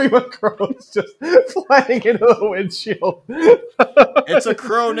stream of crows just flying into the windshield. It's a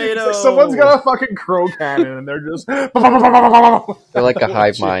crow-nado. It's like someone's got a fucking crow cannon and they're just... They're like a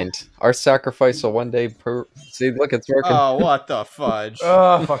hive mind. Our sacrifice will one day see, look, it's working. Oh, what the fudge.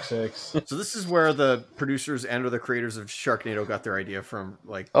 Oh, fuck's sakes. So this is where the producers and or the creators of Sharknado got their idea from,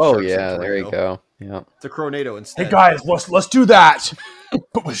 like... Oh, Sharks yeah, and there you Tornado. go. Yeah. It's a crow-nado instead. Hey guys, let's do that,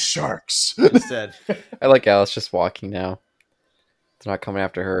 but with sharks. Instead. I like Alice just walking now. They're not coming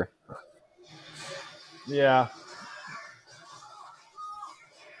after her. Yeah.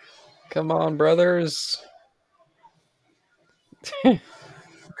 Come on, brothers. Come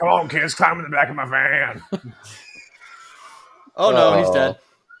on, kids, climb in the back of my van. Oh no, he's dead.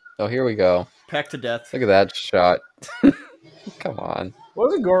 Oh, here we go. Pecked to death. Look at that shot. Come on.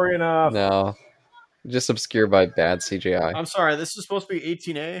 Wasn't gory enough. No. Just obscured by bad CGI. I'm sorry, this is supposed to be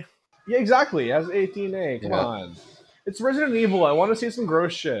 18A? Yeah, exactly. It has 18A. Come Yeah. on. It's Resident Evil. I want to see some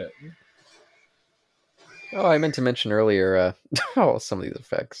gross shit. Oh, I meant to mention earlier, some of these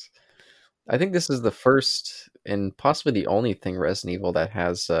effects. I think this is the first and possibly the only thing Resident Evil that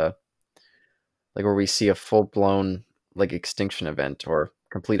has, like, where we see a full-blown, like, extinction event or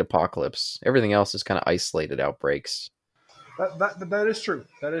complete apocalypse. Everything else is kind of isolated outbreaks. That is true.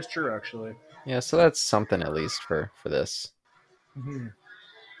 That is true, actually. Yeah, so that's something at least for this. Mm-hmm.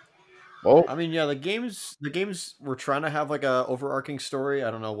 Well, I mean, yeah, the games were trying to have like a overarching story. I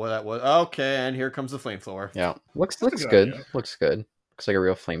don't know what that was. Okay, and here comes the flamethrower. yeah, looks That's a looks good good. idea. Looks good. Looks like a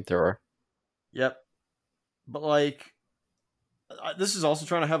real flamethrower. Yep. But like, this is also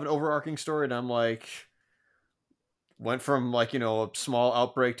trying to have an overarching story, and I'm like, went from like a small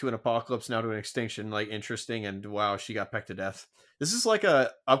outbreak to an apocalypse, now to an extinction. Like, interesting, and wow, she got pecked to death. This is like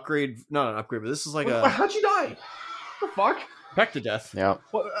a upgrade, not an upgrade, but this is like How'd you die? What the fuck? pecked to death. Yeah,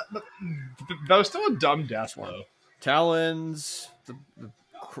 Well, that was still a dumb death, though. Talons, the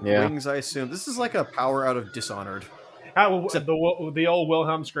Yeah. wings. I assume this is like a power out of Dishonored. The old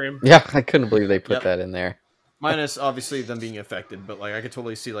Wilhelm scream. yeah. I couldn't believe they put Yep. that in there. Minus, obviously, them being affected, but like I could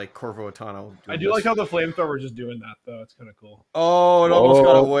totally see like Corvo Atano. I do like how the flamethrower is just doing that, though. It's kind of cool. Oh, it almost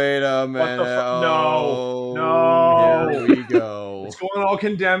got Whoa. to wait a What minute. the fuck? Oh, No. Here we go. It's going all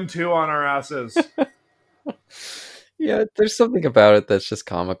Condemned 2 on our asses. Yeah, there's something about it that's just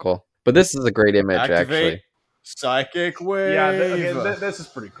comical. But this is a great image, Activate actually. psychic wave. Yeah, this is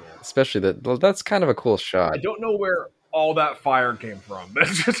pretty cool. Especially that's kind of a cool I shot. don't know where all that fire came from, but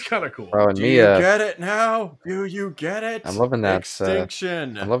it's just kind of cool. Oh, and Do you Mia, get it now? Do you get it? I'm loving that,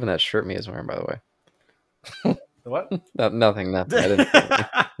 Extinction. I'm loving that shirt Mia's wearing, by the way. What? Nothing. I didn't.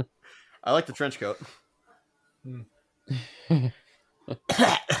 I like the trench coat. Hmm.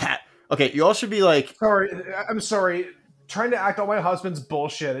 Okay, you all should be like, I'm sorry. Trying to act on my husband's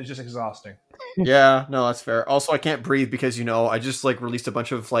bullshit is just exhausting. yeah, no, that's fair. Also, I can't breathe because I just like released a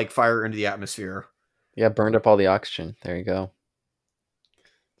bunch of like fire into the atmosphere. Yeah, burned up all the oxygen. There you go.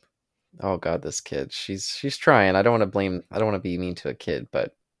 Oh god, this kid. She's trying. I don't want to be mean to a kid,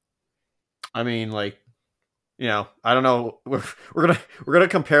 but I mean, like, I don't know. We're gonna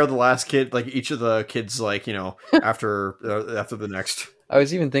compare the last kid, like each of the kids, like after the next. I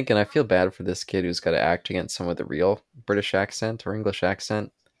was even thinking I feel bad for this kid who's got to act against someone with a real British accent or English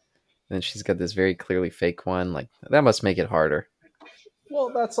accent. And then she's got this very clearly fake one. Like that must make it harder. Well,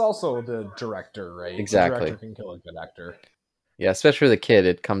 that's also the director, right? Exactly. The director can kill a good actor. Yeah, especially the kid,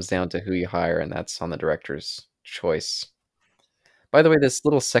 it comes down to who you hire, and that's on the director's choice. By the way, this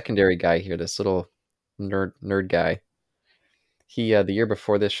little secondary guy here, this little nerd guy, he the year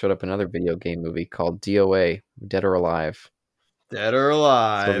before this showed up in another video game movie called DOA, Dead or Alive. Dead or So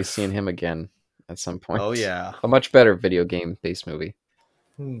alive. we'll be seeing him again at some point. Oh yeah. A much better video game based movie.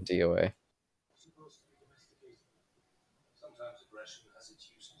 DOA.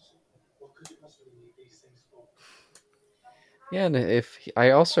 Yeah, and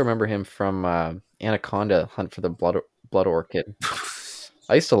I also remember him from Anaconda: Hunt for the Blood Orchid.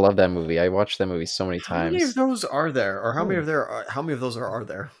 I used to love that movie. I watched that movie so many How many of times. those are there, or how many of those are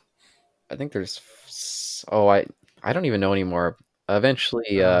there? I think there's. I don't even know anymore.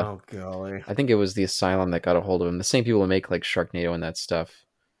 Eventually, Oh golly. I think it was the Asylum that got a hold of him. The same people who make like Sharknado and that stuff.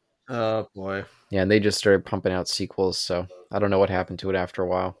 Oh boy. Yeah, and they just started pumping out sequels. So I don't know what happened to it after a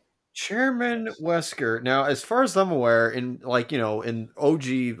while. Chairman Wesker. Now, as far as I'm aware, in in OG,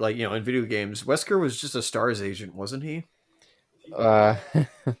 in video games, Wesker was just a STARS agent, wasn't he?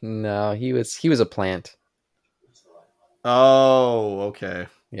 No, he was a plant. Oh, okay.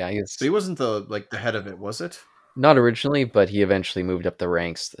 Yeah, So he wasn't the head of it, was it? not originally, but he eventually moved up the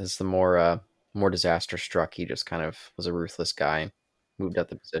ranks as the more disaster struck. He just kind of was a ruthless guy, moved up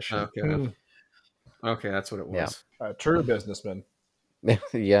the position. Okay. Okay, that's what it was. Yeah. True businessman.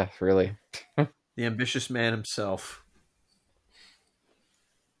 Yeah, really. The ambitious man himself.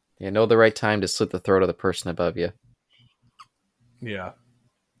 Yeah, know the right time to slit the throat of the person above you. Yeah.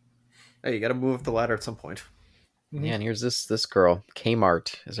 Hey, you got to move up the ladder at some point. Yeah, and here's this girl.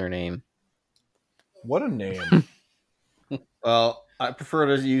 Kmart is her name. What a name. Well, I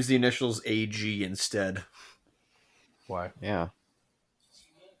prefer to use the initials AG instead. Why? Yeah.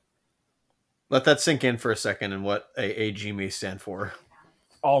 Let that sink in for a second and what AG may stand for.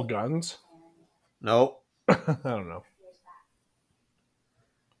 All guns? Nope. I don't know.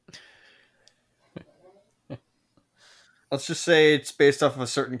 Let's just say it's based off of a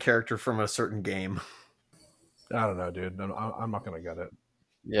certain character from a certain game. I don't know, dude. I'm not gonna get it.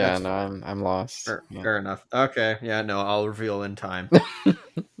 Yeah, That's no, I'm lost. Fair, Yeah. fair enough. Okay, yeah, no, I'll reveal in time.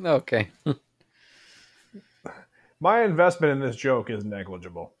 Okay. My investment in this joke is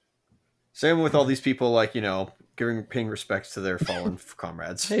negligible. Same with all these people, paying respects to their fallen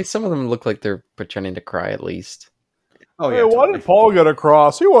comrades. Hey, some of them look like they're pretending to cry at least. Oh Hey, yeah. why Totally. did Paul get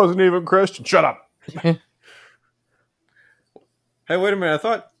across? He wasn't even Christian. Shut up. Hey, wait a minute! I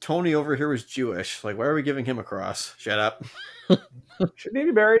thought Tony over here was Jewish. Like, why are we giving him a cross? Shut up. Shouldn't he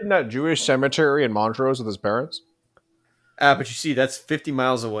be buried in that Jewish cemetery in Montrose with his parents? But you see, that's 50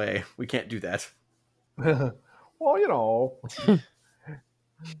 miles away. We can't do that. Well, you know,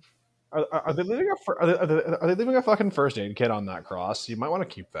 are they leaving are they leaving a fucking first aid kit on that cross? You might want to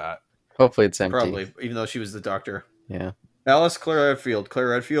keep that. Hopefully it's empty. Probably, even though she was the doctor. Yeah. Alice Claire Redfield. Claire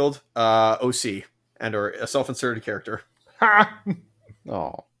Redfield, OC, and or a self-inserted character.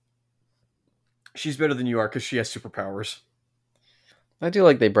 Oh. She's better than you are because she has superpowers. I do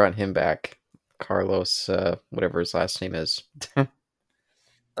like they brought him back. Carlos, whatever his last name is.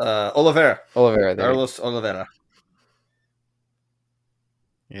 Oliveira. Oliveira. There. Carlos Oliveira.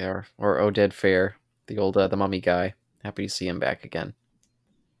 Yeah, or Oded Fair, the old the mummy guy. Happy to see him back again.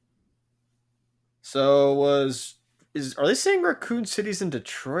 So are they saying Raccoon City's in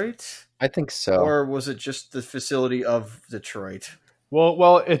Detroit? I think so. Or was it just the facility of Detroit?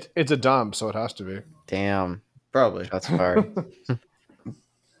 Well, it's a dump, so it has to be. Damn, Probably. that's hard.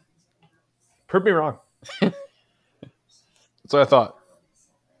 Prove me wrong. That's what I thought.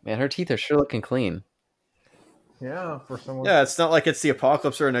 Man, her teeth are sure looking clean. Yeah, for someone. Yeah, it's not like it's the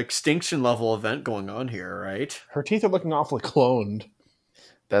apocalypse or an extinction level event going on here, right? Her teeth are looking awfully cloned.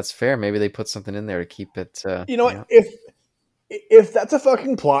 That's fair. Maybe they put something in there to keep it. You know what? If that's a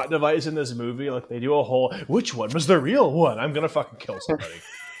fucking plot device in this movie, like they do a whole, which one was the real one? I'm gonna fucking kill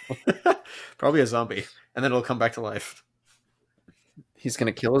somebody. Probably a zombie, and then it'll come back to life. He's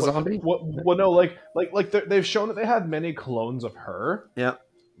gonna kill a zombie. Well, no, like they've shown that they have many clones of her. Yeah.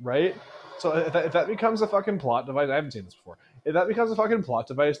 Right. So if that becomes a fucking plot device, I haven't seen this before. If that becomes a fucking plot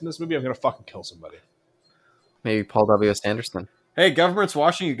device in this movie, I'm gonna fucking kill somebody. Maybe Paul W.S. Anderson. Hey, government's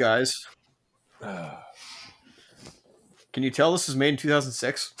watching you guys. Can you tell this was made in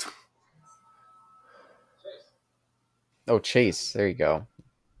 2006? Oh, Chase. There you go.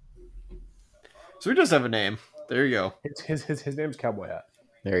 So he does have a name. There you go. His name's Cowboy Hat.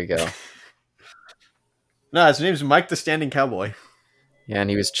 There you go. No, his name's Mike the Standing Cowboy. Yeah, and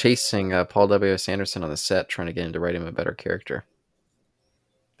he was chasing Paul W.S. Anderson on the set, trying to get him to write him a better character.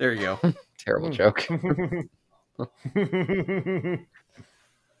 There you go. Terrible joke.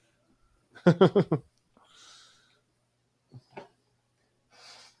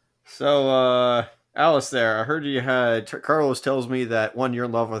 So, Alice there, I heard you had... Carlos tells me that, one, you're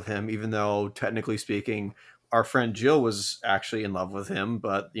in love with him, even though, technically speaking, our friend Jill was actually in love with him,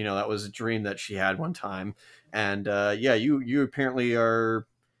 but, you know, that was a dream that she had one time. And, yeah, you apparently are,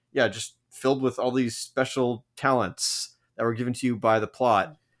 yeah, just filled with all these special talents that were given to you by the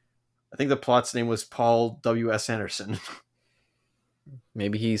plot. I think the plot's name was Paul W.S. Anderson.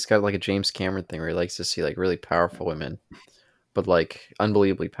 Maybe he's got like a James Cameron thing where he likes to see like really powerful women, but like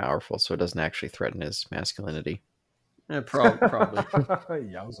unbelievably powerful, so it doesn't actually threaten his masculinity. Yeah, probably.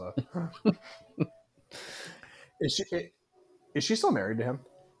 Yowza. Is she still married to him?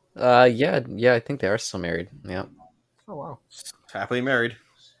 Yeah, I think they are still married. Yeah. Oh wow. Happily married.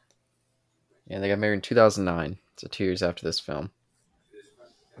 Yeah, they got married in 2009, so 2 years after this film.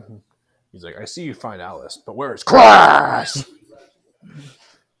 He's like, I see you find Alice, but where's Crash?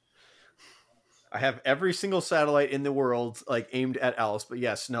 I have every single satellite in the world like aimed at Alice, but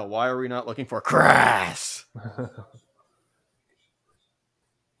yes, no. Why are we not looking for Crass?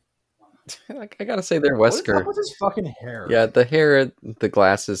 I gotta say, they're What's Wesker. up with his fucking hair? Yeah, the hair, the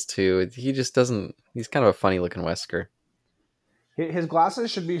glasses too. He just doesn't. He's kind of a funny looking Wesker. His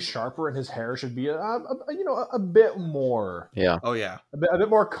glasses should be sharper, and his hair should be a bit more. Yeah. Oh yeah, A bit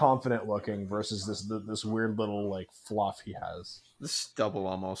more confident looking versus this weird little like fluff he has. this is double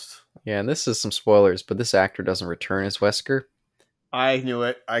almost. Yeah, and this is some spoilers, but this actor doesn't return as Wesker. I knew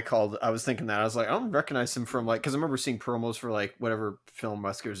it. I was thinking that. I was like, I don't recognize him from like, because I remember seeing promos for like whatever film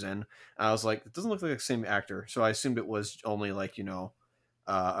Wesker's in. And I was like, it doesn't look like the same actor. So I assumed it was only like, you know,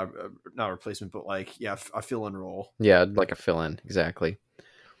 not a replacement, but like, yeah, a fill-in role. Yeah, like a fill-in, exactly.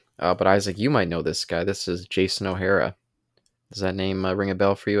 But Isaac, you might know this guy. This is Jason O'Hara. Does that name ring a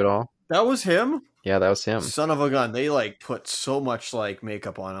bell for you at all? That was him? Yeah, that was him. Son of a gun. They like put so much like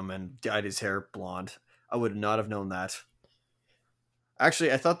makeup on him and dyed his hair blonde. I would not have known that.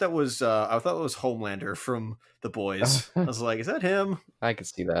 Actually, I thought that was Homelander from The Boys. I was like, is that him? I could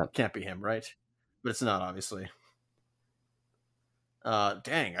see that. Can't be him, right? But it's not, obviously.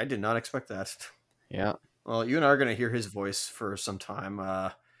 Dang, I did not expect that. Yeah. Well, you and I are going to hear his voice for some time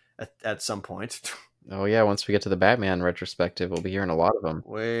at some point. Oh yeah, once we get to the Batman retrospective, we'll be hearing a lot of them.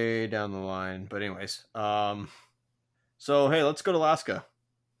 Way down the line. But anyways, so hey, let's go to Alaska.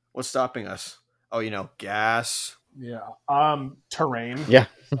 What's stopping us? Oh, you know, gas. Yeah. Terrain. Yeah.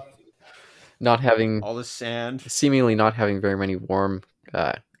 Not having, All this sand. seemingly not having very many warm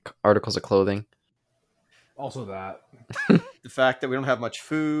articles of clothing. Also that. the fact that we don't have much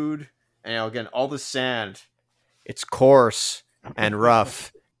food, and again, all the sand, it's coarse and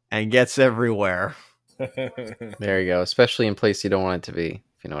rough and gets everywhere. There you go. Especially in place you don't want it to be,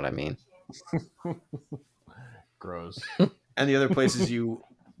 if you know what I mean. Gross. And the other places you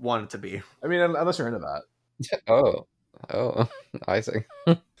want it to be. I mean, unless you're into that. Oh, I see.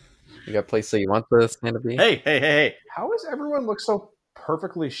 You got places that you want the sand to be? Hey. How does everyone look so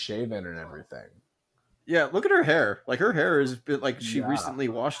perfectly shaven and everything? Yeah, look at her hair. Like, her hair is like she Yeah. recently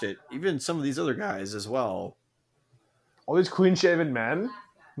washed it. Even some of these other guys as well. All these clean shaven men,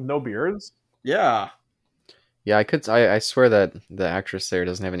 with no beards. Yeah. Yeah, I swear that the actress there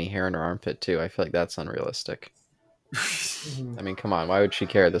doesn't have any hair in her armpit too. I feel like that's unrealistic. I mean, come on, why would she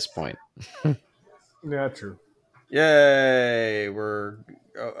care at this point? Yeah, true. Yay! We're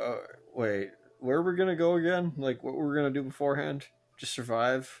wait. Where are we gonna go again? Like, what we're gonna do beforehand? Just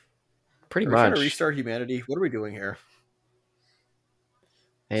survive? Pretty Are we trying much. to restart humanity? What are we doing here?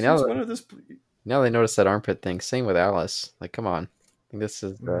 Hey, Since when did this? now they notice that armpit thing. Same with Alice. Like, come on. I think this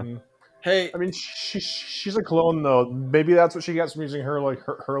is Mhm. Hey, I mean, she's a clone though. Maybe that's what she gets from using her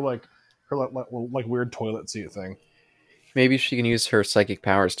weird toilet seat thing. maybe she can use her psychic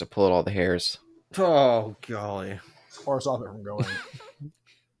powers to pull out all the hairs. oh golly. Or stop it from going.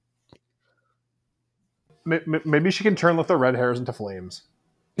 Maybe she can turn the red hairs into flames.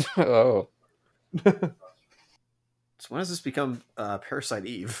 Oh. So when does this become Parasite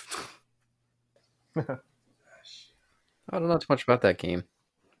Eve? I don't know too much about that game.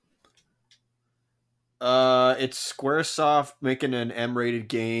 It's Squaresoft making an M-rated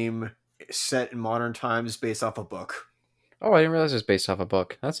game set in modern times based off a book, Oh, I didn't realize it was based off a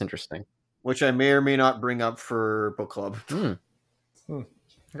book. That's interesting. which I may or may not bring up for book club.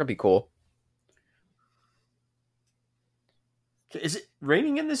 That'd be cool. Is it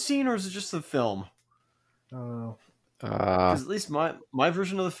raining in this scene, or is it just the film? I don't know. Because at least my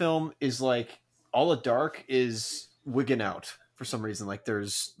version of the film is like all the dark is wigging out for some reason. Like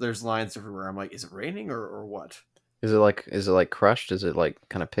there's lines everywhere. I'm like, is it raining or what? Is it like crushed? Is it like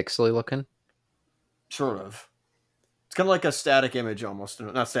kind of pixely looking? Sort of. It's kind of like a static image almost.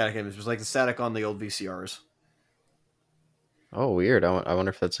 Not static image, but like the static on the old VCRs. Oh, weird. I wonder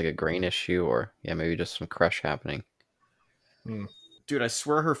if that's like a grain issue or maybe just some crush happening. Dude, I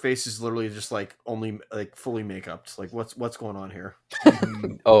swear her face is literally just like only like fully makeup. Like what's going on here?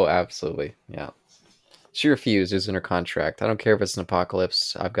 Oh, absolutely. Yeah. She refused. It was in her contract. I don't care if it's an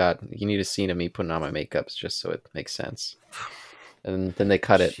apocalypse. You need a scene of me putting on my makeups just so it makes sense. And then they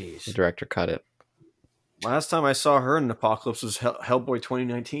cut it. Jeez. The director cut it. Last time I saw her in an apocalypse was Hellboy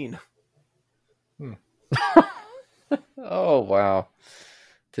 2019. Oh, wow.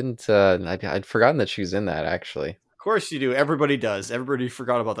 I'd forgotten that she was in that, actually. Of course you do. Everybody does. Everybody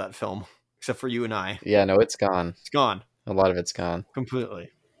forgot about that film, except for you and I. Yeah, no, it's gone. It's gone A lot of it's gone. completely.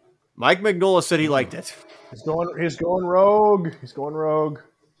 Mike Magnola said he liked it. He's going rogue. He's going rogue.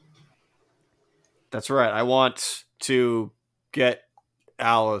 That's right. I want to get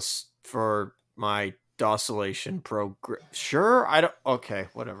Alice for my docilation program. Sure, I don't. Okay,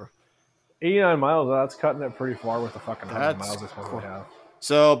 whatever. 89 miles. That's cutting it pretty far with the fucking 100 That's miles they supposed to have.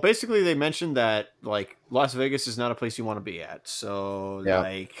 So basically, they mentioned that like Las Vegas is not a place you want to be at. So Yeah.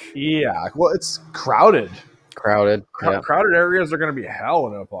 like, Yeah. Well, it's crowded. Crowded. Yeah. Crowded areas are going to be hell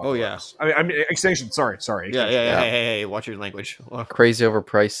in an apocalypse. oh yeah, I mean, Extinction. Sorry. yeah. Extinction. Hey, watch your language. Well, Crazy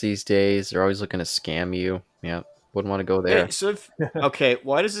overpriced these days. They're always looking to scam you. Yeah. Wouldn't want to go there. hey, so okay,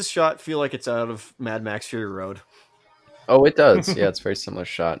 why does this shot feel like it's out of Mad Max Fury Road? Oh, it does. Yeah, it's a very similar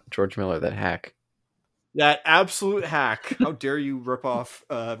shot. George Miller, that hack. That absolute hack! How dare you rip off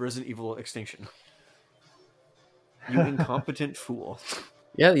Resident Evil Extinction? You incompetent fool!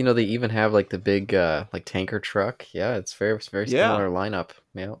 Yeah, they even have like the big like tanker truck. Yeah, it's very Yeah. similar lineup.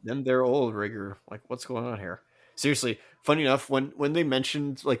 Yeah. Then they're old rigger. Like, what's going on here? Seriously, funny enough, when they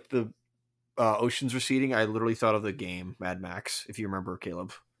mentioned like the oceans receding, I literally thought of the game Mad Max. If you remember,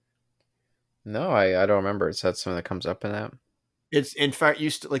 Caleb. No, I don't remember. Is that something that comes up in that? It's in fact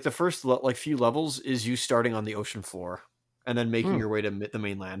used to, like the first like few levels is you starting on the ocean floor and then making your way to the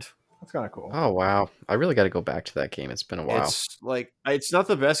mainland. That's kind of cool. Oh wow, I really got to go back to that game. It's been a while. It's like it's not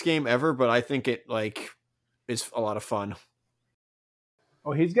the best game ever, but I think it like is a lot of fun.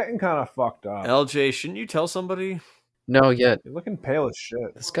 Oh, he's getting kind of fucked up. LJ, shouldn't you tell somebody? No, yet He's looking pale as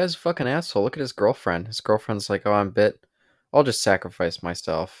shit. this guy's a fucking asshole. Look at his girlfriend. His girlfriend's like, "Oh, I'm bit. I'll just sacrifice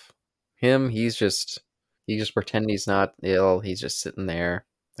myself." He's just pretending he's not ill. He's just sitting there.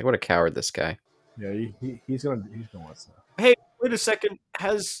 Like, what a coward this guy. Yeah, he's gonna want stuff. Hey, wait a second.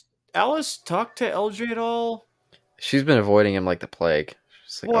 Has Alice talked to LJ at all? She's been avoiding him like the plague.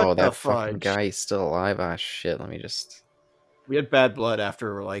 She's like, What "Oh, the that fucking fudge? guy, he's still alive. Ah, shit. Let me just." We had bad blood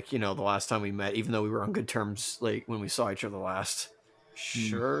after, like, the last time we met, even though we were on good terms, like, when we saw each other last.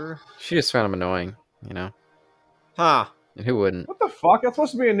 Sure. She just found him annoying, Huh. And who wouldn't? What the fuck? That's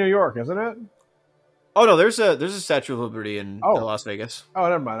supposed to be in New York, isn't it? Oh, no, there's a Statue of Liberty in Oh. Las Vegas. Oh,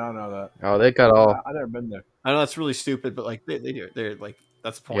 never mind. I don't know that. Oh, they got all. I've never been there. I know that's really stupid, but, like, they do. They're, like,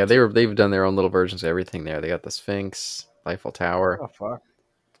 that's the point. Yeah, they've done their own little versions of everything there. They got the Sphinx, Eiffel Tower. Oh, fuck.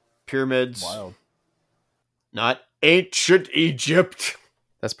 Pyramids. Wild. Not ancient Egypt.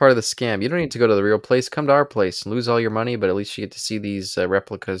 That's part of the scam. You don't need to go to the real place. Come to our place and lose all your money, but at least you get to see these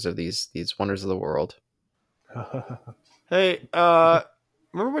replicas of these wonders of the world. Hey,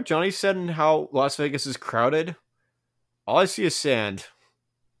 remember what Johnny said and how Las Vegas is crowded? All I see is sand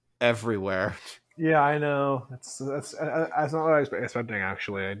everywhere. Yeah, I know. That's not what I was expecting,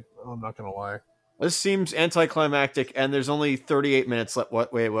 actually. I'm not going to lie. This seems anticlimactic, and there's only 38 minutes left.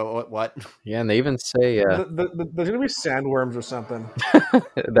 What? Wait, what? Yeah, and they even say There's going to be sandworms or something.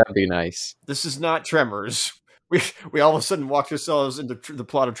 that'd be nice. This is not Tremors. We all of a sudden walked ourselves into the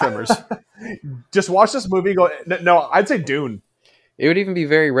plot of Tremors. Just watch this movie. No, I'd say Dune. It would even be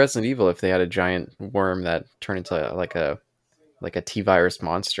very Resident Evil if they had a giant worm that turned into like a T-virus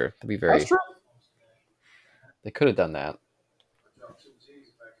monster. That'd be very. That's true. They could have done that.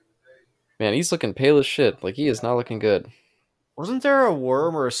 Man, he's looking pale as shit. Like, he is not looking good. Wasn't there a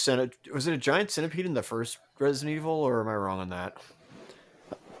worm or a centipede? Was it a giant centipede in the first Resident Evil, or am I wrong on that?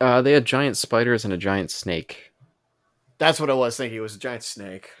 They had giant spiders and a giant snake. That's what I was thinking. It was a giant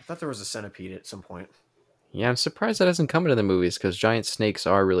snake. I thought there was a centipede at some point. Yeah, I'm surprised that hasn't come into the movies, because giant snakes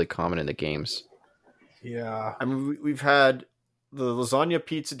are really common in the games. Yeah. I mean, we've had the lasagna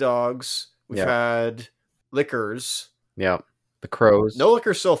pizza dogs. We've had liquors. Yeah. The crows. No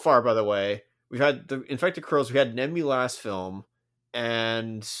liquor so far, by the way. We've had the infected crows. We had an enemy last film,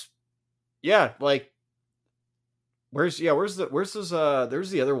 and yeah, like there's the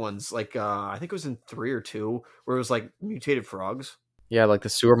other ones, like I think it was in 3 or 2 where it was like mutated frogs. Yeah, like the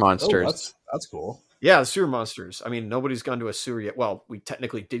sewer monsters. Oh, that's cool. Yeah, the sewer monsters. I mean, nobody's gone to a sewer yet. Well, we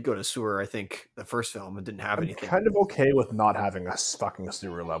technically did go to sewer, I think, the first film, and didn't have I'm anything. kind of okay with not having a fucking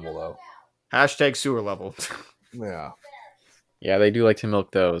sewer level, though. Hashtag sewer level. Yeah. Yeah, they do like to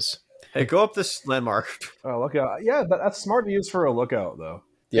milk those. Hey, go up this landmark. Oh, lookout. Yeah, that's smart to use for a lookout, though.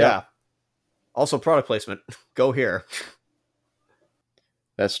 Yeah. Also, product placement. Go here.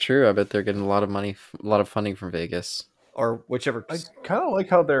 That's true. I bet they're getting a lot of money, a lot of funding from Vegas. Or whichever. I kind of like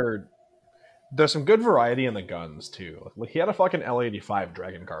how there's some good variety in the guns too. Like he had a fucking L85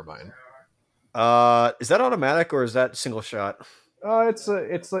 Dragon carbine. Is that automatic or is that single shot? It's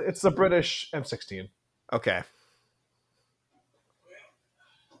the British M16. Okay.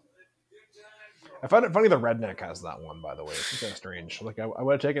 I find it funny the redneck has that one, by the way. It's kind of strange. Like I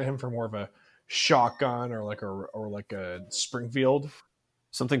would have taken him for more of a shotgun or like a Springfield.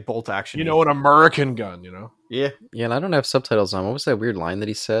 Something bolt action. You know, an American gun, you know? Yeah. Yeah, and I don't have subtitles on. What was that weird line that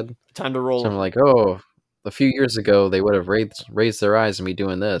he said? Time to roll. Something like, oh, a few years ago, they would have raised their eyes and be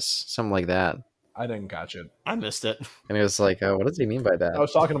doing this. Something like that. I didn't catch it. I missed it. And it was like, oh, what does he mean by that? I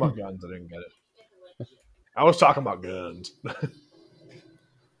was talking about guns. I didn't get it. I was talking about guns.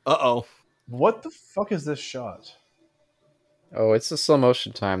 Uh-oh. What the fuck is this shot? Oh, it's the slow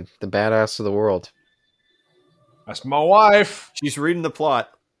motion time. The badass of the world. That's my wife. She's reading the plot.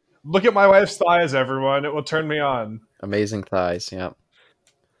 Look at my wife's thighs, everyone. It will turn me on. Amazing thighs, yeah.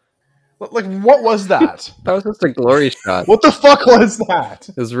 Like, what was that? That was just a glory shot. What the fuck was that?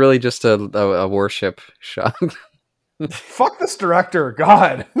 It was really just a warship shot. Fuck this director,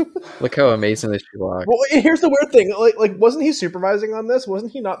 God. Look how amazing this she walked. Well, here's the weird thing. Like, wasn't he supervising on this?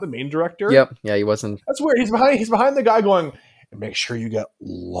 Wasn't he not the main director? Yep. Yeah, he wasn't. That's weird. He's behind the guy going, make sure you get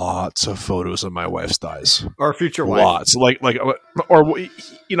lots of photos of my wife's thighs. Or future wife. Lots. Or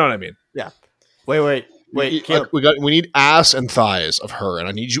you know what I mean? Yeah. Wait. Caleb. We need ass and thighs of her, and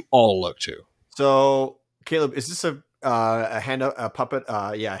I need you all to look too. So, Caleb, is this a hand up, a puppet?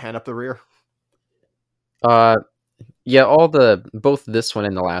 Hand up the rear. Yeah, both this one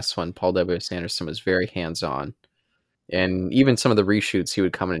and the last one, Paul W. Sanderson was very hands-on. And even some of the reshoots, he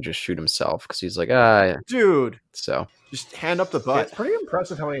would come in and just shoot himself because he's like, dude. So just hand up the butt. It's pretty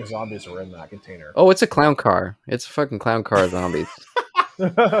impressive how many zombies are in that container. Oh, it's a clown car. It's a fucking clown car of zombies.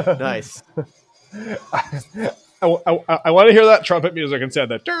 Nice. I want to hear that trumpet music instead.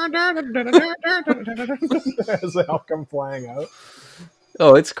 That as they all come flying out.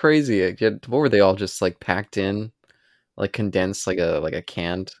 Oh, it's crazy. What were they all just like packed in, like condensed, like a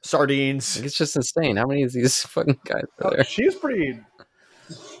canned sardines? Like, it's just insane. How many of these fucking guys are there? She's pretty.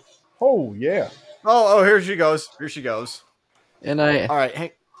 Oh yeah. Oh, here she goes. And all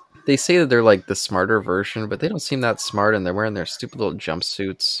right, they say that they're like the smarter version, but they don't seem that smart, and they're wearing their stupid little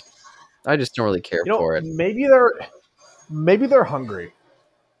jumpsuits. I just don't really care You know, for it. maybe they're hungry.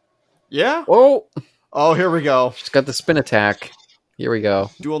 Yeah. Oh, Oh, here we go. she's got the spin attack. Here we go.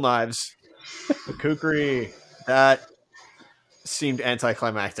 Dual knives. The kukri. That seemed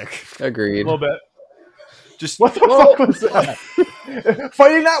anticlimactic. A Agreed. little bit. Just What the fuck was that?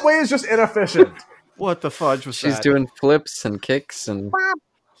 Fighting that way is just inefficient. what the fudge was She's that? doing flips and kicks, and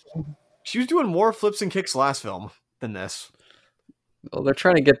She was doing more flips and kicks last film than this. well, they're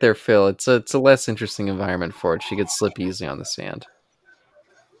trying to get their fill. It's a less interesting environment for it. She gets slip easily on the sand.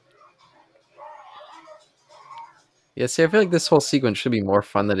 Yeah, see, I feel like this whole sequence should be more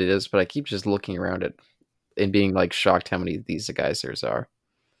fun than it is, but I keep just looking around it and being like shocked how many of these guys there are.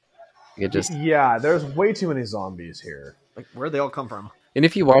 It just Yeah, there's way too many zombies here. Like, where'd they all come from? and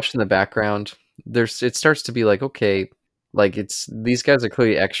if you watch in the background, it starts to be like, okay, like it's these guys are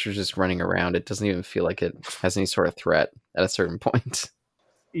clearly extras just running around. It doesn't even feel like it has any sort of threat at a certain point.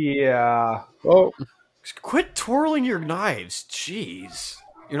 Yeah. Oh, Just quit twirling your knives. Jeez.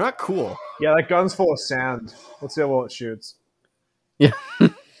 You're not cool. Yeah, that gun's full of sand. Let's see how well it shoots. Yeah.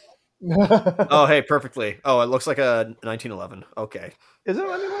 Oh, hey, perfectly. Oh, it looks like a 1911. Okay. Is it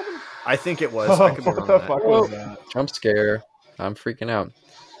 11? I think it was. Oh, I could be what wrong the on that. fuck was that? jump scare. I'm freaking out.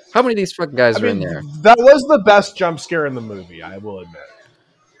 How many of these fucking guys I are in mean, there? that was the best jump scare in the movie, I will admit.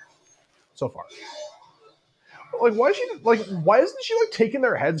 So far. Like, why isn't she like taking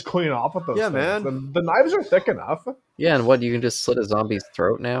their heads clean off with those Yeah, things? man. The knives are thick enough. Yeah, and what, you can just slit a zombie's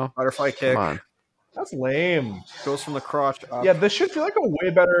throat now? Butterfly kick. Come on. That's lame. Goes from the crotch up. Yeah, this should feel like a way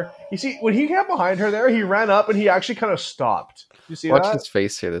better. You see, when he got behind her there, he ran up and he actually kind of stopped. You see Watch that? his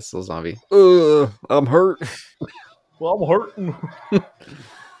face here, this little zombie. I'm hurt. Well, I'm hurting.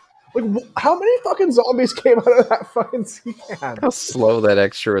 Like, how many fucking zombies came out of that fucking sea can? How slow that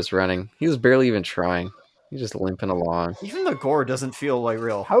extra was running. He was barely even trying. He's just limping along. Even the gore doesn't feel like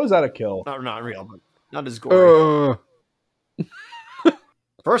real. How is that a kill? Not real, but not as gory.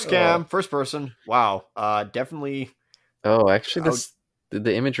 First cam, first person. Wow. Definitely. Oh, actually,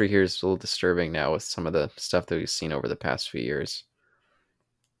 the imagery here is a little disturbing now with some of the stuff that we've seen over the past few years.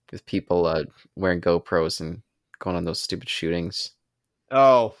 With people wearing GoPros and going on those stupid shootings.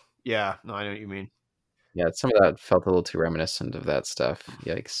 Oh, yeah. No, I know what you mean. Yeah, some of that felt a little too reminiscent of that stuff.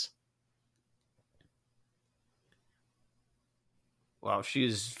 Yikes. Wow, she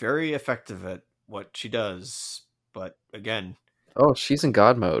is very effective at what she does. But again, Oh, she's in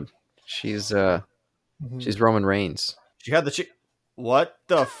God mode. She's Roman Reigns. she had the What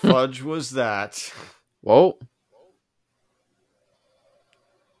the fudge was that? Whoa.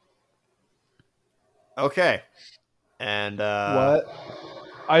 Okay. And What?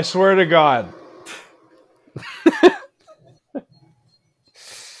 I swear to God.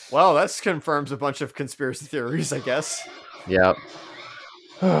 Well, that confirms a bunch of conspiracy theories, I guess. Yep.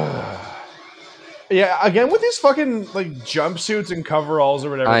 Yeah, again with these fucking like jumpsuits and coveralls or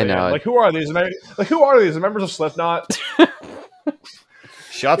whatever. I they know. have. Like, who are these? Like, who are these? The members of Slipknot?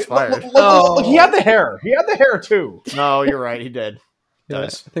 Shots fired. Look, he had the hair. He had the hair too. No, you're right. He did. Yeah,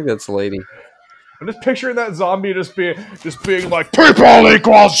 Does. I think that's the lady. I'm just picturing that zombie just being like, people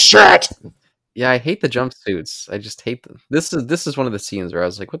equals shit. Yeah, I hate the jumpsuits. I just hate them. This is one of the scenes where I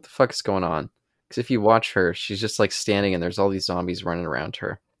was like, what the fuck is going on? Because if you watch her, she's just like standing and there's all these zombies running around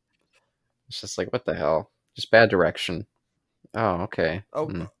her. It's just like, what the hell? Just bad direction. Oh, okay.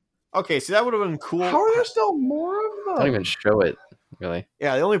 Oh, okay. See, that would have been cool. How are there still more of them? Don't even show it, really.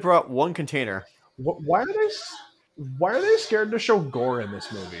 Yeah, they only brought one container. Why are they scared to show gore in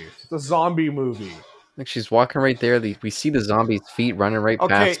this movie? It's a zombie movie. Like she's walking right there. We see the zombie's feet running right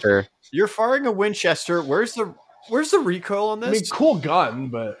Okay. past her. You're firing a Winchester. Where's the recoil on this? I mean, cool gun,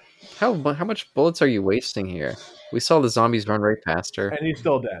 but How much bullets are you wasting here? We saw the zombies run right past her. and he's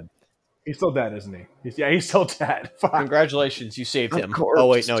still dead. He's still dead, isn't he? He's still dead. Fuck. Congratulations, you saved him. course. Oh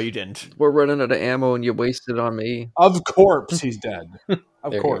wait, no, you didn't. We're running out of ammo and you wasted on me. Of corpse, he's dead. Of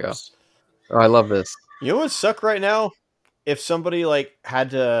There you course. Oh, I love this. You know what suck right now? If somebody like had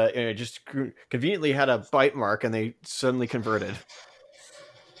to just conveniently had a bite mark and they suddenly converted.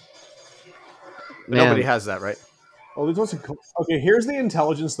 But Man, nobody has that, right? Oh, these ones can, okay, here's the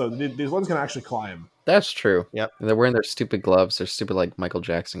intelligence though. These ones can actually climb. that's true. Yep. And they're wearing their stupid gloves. Their stupid like Michael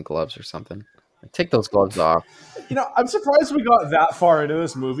Jackson gloves or something. Like, take those gloves off. You know, I'm surprised we got that far into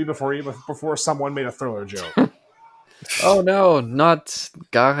this movie before someone made a thriller joke. Oh no, not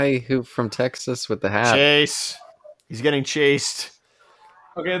guy who from Texas with the hat. Chase. He's getting chased.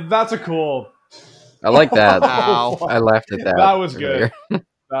 Okay, that's a cool. I like that. Ow. I laughed at that. That was earlier. good.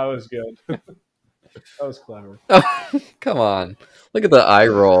 That was good. That was clever. Oh, come on. Look at the eye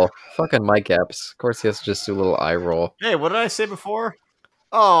roll. Fucking Mike Epps. Of course he has to just do a little eye roll. Hey, what did I say before?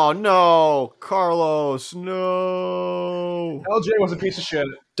 Oh no, Carlos, no. LJ was a piece of shit.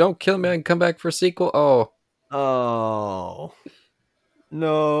 Don't kill me and come back for a sequel. Oh, Oh.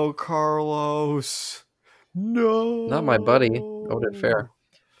 No, Carlos. No. not my buddy. Odin Fair.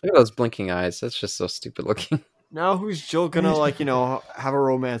 Look at those blinking eyes. That's just so stupid looking. Now who's Jill gonna have a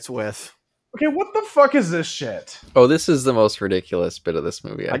romance with? Okay, what the fuck is this shit? Oh, this is the most ridiculous bit of this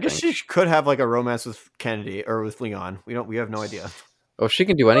movie, I guess think. she could have like a romance with Kennedy or with Leon. We have no idea. Oh, she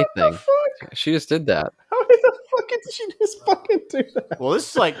can do anything. Fuck? She just did that. How the fuck did she just fucking do that? Well, this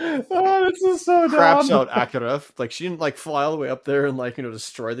is like Oh, this is so craps dumb. out Akira. Like she didn't like fly all the way up there and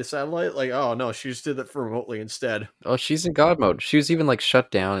destroy the satellite. Like, oh no, she just did that remotely instead. Oh, she's in God mode. She was even like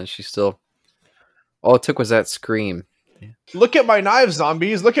shut down and she still... All it took was that scream. Look at my knives,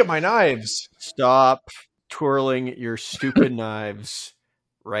 zombies. Look at my knives. Stop twirling your stupid knives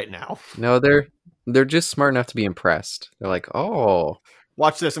right now. No, they're just smart enough to be impressed. They're like, oh...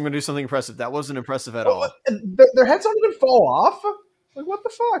 Watch this. I'm going to do something impressive. That wasn't impressive at all. Their heads don't even fall off? Like, what the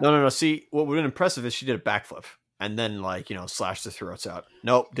fuck? No. See, what would have been impressive is she did a backflip and then, slashed their throats out.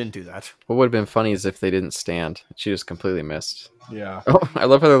 Nope, didn't do that. What would have been funny is if they didn't stand. She just completely missed. Yeah. Oh, I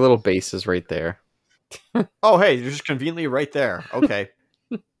love how their little base is right there. Oh, hey, they're just conveniently right there. Okay.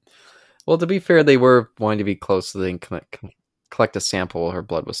 Well, to be fair, they were wanting to be close so they can collect a sample while her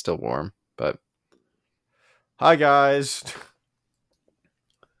blood was still warm. But Hi, guys.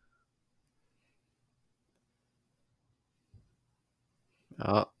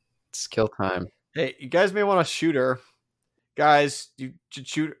 oh, it's kill time. Hey, you guys may want to shoot her. Guys, you should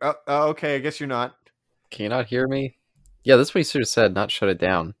shoot. Okay, I guess you're not. Can you not hear me? Yeah, that's what he should have said, not shut it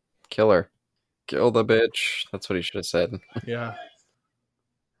down. Kill her. Kill the bitch. That's what he should have said. Yeah.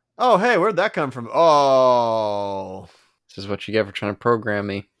 Oh, hey, where'd that come from? Oh. This is what you get for trying to program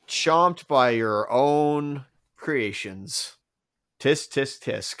me. Chomped by your own creations. Tisk, tisk,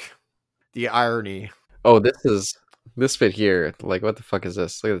 tisk. The irony. Oh, this bit here. Like, what the fuck is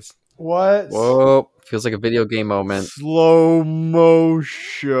this? Look at this. What? Whoa. Feels like a video game moment. Slow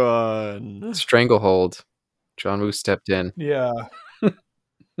motion. Stranglehold. John Woo stepped in. Yeah.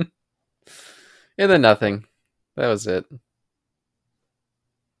 And then nothing. That was it.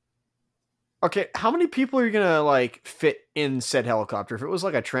 Okay, how many people are you gonna fit in said helicopter? If it was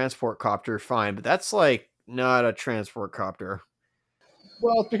like a transport copter, fine, but that's not a transport copter.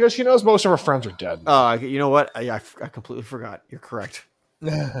 Well, it's because she knows most of her friends are dead. You know what? I completely forgot. You're correct.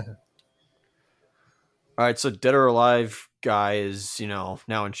 All right, so dead or alive guy is now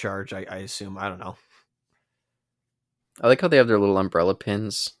in charge. I assume. I don't know. I like how they have their little umbrella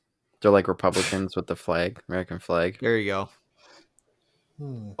pins. They're like Republicans with the flag, American flag. There you go.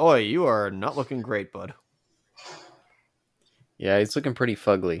 Oh, you are not looking great, bud. Yeah, he's looking pretty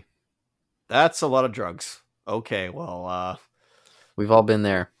fugly. That's a lot of drugs. Okay, well, We've all been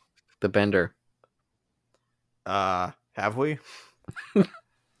there. The bender. have we?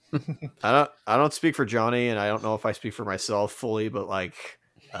 I don't speak for Johnny, and I don't know if I speak for myself fully, but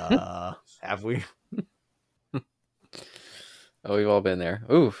have we? Oh, we've all been there.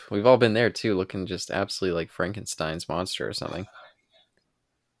 Oof, we've all been there too, looking just absolutely like Frankenstein's monster or something.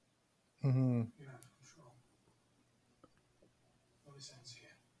 Mm-hmm.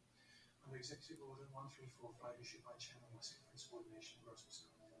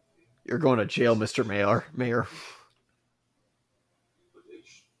 You're going to jail, Mr. Mayor.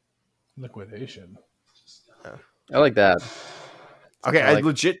 Liquidation. I like that. Okay, I I like-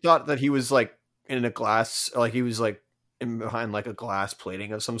 legit thought that he was in a glass, he was in behind a glass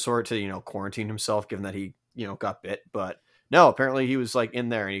plating of some sort to quarantine himself, given that he got bit. But no, apparently he was in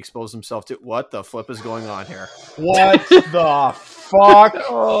there and he exposed himself to what the flip is going on here. What the fuck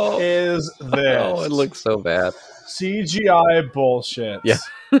Oh. is this? Oh, it looks so bad. CGI bullshit. Yeah.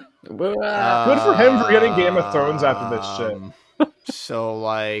 Good for him for getting Game of Thrones after this shit.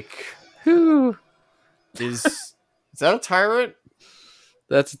 So Whew. is that a tyrant?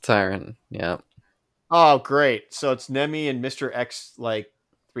 That's a tyrant. Yeah. Oh, great. So it's Nemi and Mr. X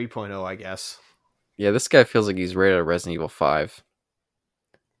 3.0, I guess. Yeah, this guy feels like he's right out of Resident Evil 5.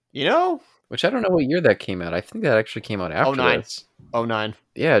 Which I don't know what year that came out. I think that actually came out after 09. this. 09,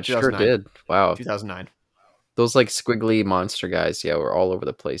 Yeah, it sure 2009. did. Wow. 2009. Those squiggly monster guys, yeah, were all over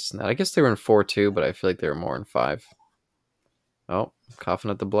the place. And I guess they were in 4 too, but I feel like they were more in 5. Oh, coughing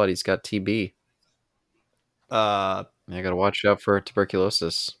up the blood. He's got TB. I gotta watch out for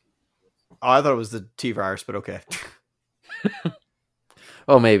tuberculosis. Oh, I thought it was the T virus, but okay.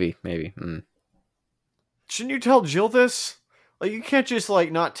 Oh, maybe. Shouldn't you tell Jill this? You can't just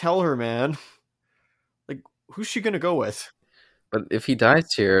not tell her, man. who's she gonna go with? But if he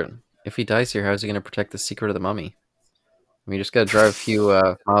dies here, how is he going to protect the secret of the mummy? I mean, you just got to drive a few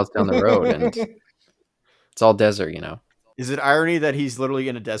miles down the road, and it's all desert, you know. Is it irony that he's literally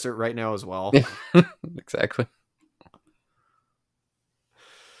in a desert right now as well? Exactly.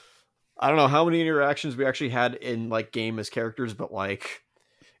 I don't know how many interactions we actually had in like game as characters, but like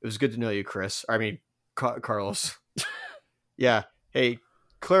it was good to know you, Chris. I mean, Carlos. Yeah. Hey,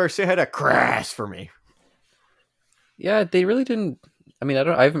 Claire, say hi to Chris for me. Yeah, they really didn't. I mean,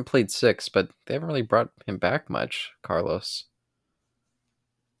 I haven't played 6, but they haven't really brought him back much, Carlos.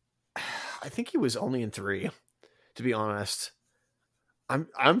 I think he was only in 3, to be honest.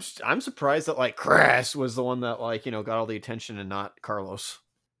 I'm surprised that like Chris was the one that like, got all the attention and not Carlos.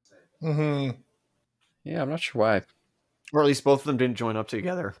 Mm-hmm. Yeah, I'm not sure why. Or at least both of them didn't join up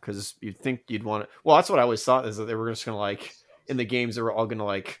together, because you'd think you'd want to. Well, that's what I always thought, is that they were just gonna like in the games they were all gonna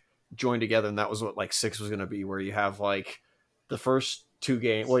like join together, and that was what like 6 was gonna be, where you have like the first 2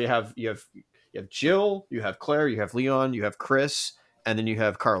 games. Well, you have Jill, you have Claire, you have Leon, you have Chris, and then you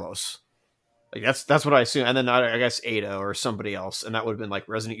have Carlos. Like that's what I assume, and then I guess Ada or somebody else, and that would have been like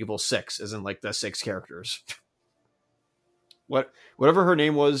Resident Evil 6, as in like the 6 characters. Whatever her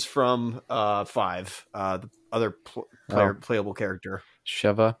name was from 5, the other playable character,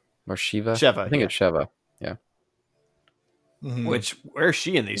 Sheva or Shiva? Sheva. I think it's Sheva. Yeah. Mm-hmm. Which, where is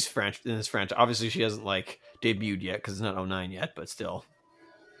she in this franchise? Obviously, she hasn't like debuted yet because it's not 09 yet, but still.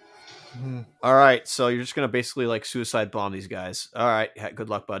 Mm-hmm. All right, so you're just gonna basically like suicide bomb these guys. All right, good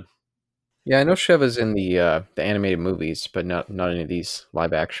luck, bud. Yeah, I know Sheva's in the animated movies, but not any of these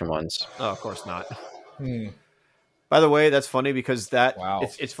live action ones. Oh, of course not. Hmm. By the way, that's funny because Wow.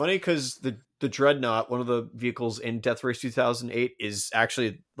 it's funny because the Dreadnought, one of the vehicles in Death Race 2008, is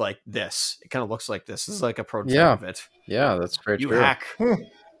actually like this. It kind of looks like this. This is like a prototype of it. Yeah, that's very You true. hack.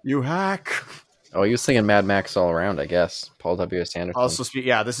 You hack. Oh, he was singing Mad Max all around, I guess. Paul W.S. Anderson. Also,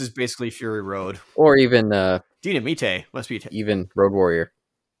 yeah, this is basically Fury Road. Or even Dinamite must be even Road Warrior.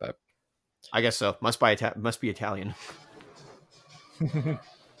 But I guess so. Must be Italian.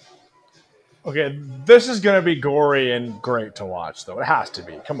 Okay, this is going to be gory and great to watch, though. It has to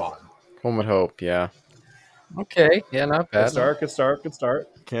be. Come on. one would hope, yeah. Okay, yeah, not bad. Good start.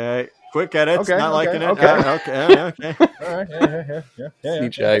 Okay, quick edits. Okay, Not okay, liking it. okay. Okay. All right, yeah.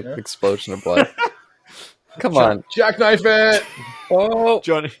 CGI explosion of blood. Come on. Jackknife it! Oh,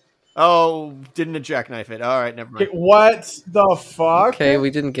 Johnny. Oh, didn't a jackknife it. All right, never mind. Okay, what the fuck? okay, we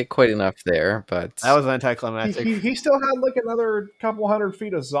didn't get quite enough there, but That was anticlimactic. He still had like another couple 100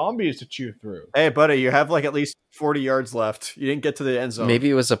 feet of zombies to chew through. Hey, buddy, you have like at least 40 yards left. You didn't get to the end zone. maybe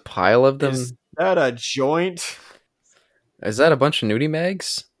it was a pile of them. Is that a joint? Is that a bunch of nudie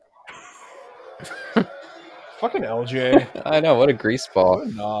mags? Fucking LJ. I know, what a grease ball. What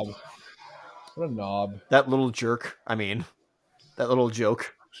a knob. What a knob. That little jerk. I mean, that little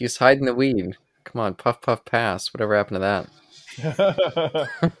joke. He was hiding the weed. Come on, puff, puff, pass. Whatever happened to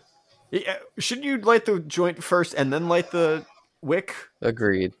that? Yeah, shouldn't you light the joint first and then light the wick?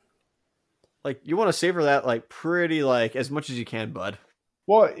 Agreed. Like, you want to savor that like pretty like as much as you can, bud.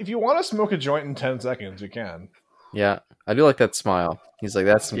 Well, if you want to smoke a joint in 10 seconds, you can. Yeah, I do like that smile. He's like,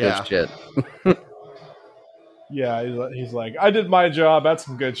 that's some Yeah. good shit. Yeah, he's like, I did my job. That's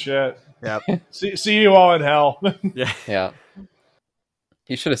some good shit. Yep. See you all in hell. Yeah. Yeah.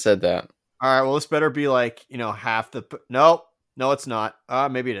 He should have said that. All right. Well, this better be like, half the. No, it's not.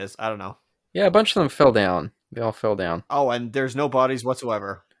 Maybe it is. I don't know. Yeah, a bunch of them fell down. They all fell down. Oh, and there's no bodies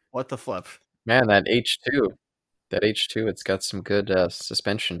whatsoever. What the flip? Man, that H2. It's got some good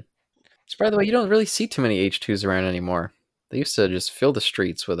suspension. So, by the way, you don't really see too many H2s around anymore. They used to just fill the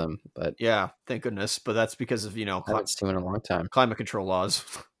streets with them, but Yeah, thank goodness. But that's because of I haven't seen them in a long time. climate control laws.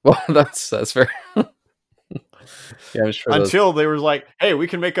 Well, that's very. Yeah, I'm sure. Until they were like, "Hey, we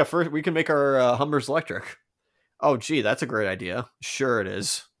can make our Hummers electric." Oh, gee, that's a great idea. Sure, it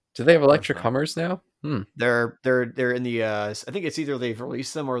is. Do they have electric not. Hummers now? They're in the. I think it's either they've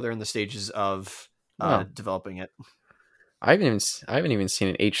released them or they're in the stages of developing it. I haven't even seen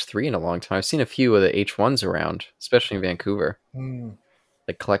an H3 in a long time. I've seen a few of the H1s around, especially in Vancouver,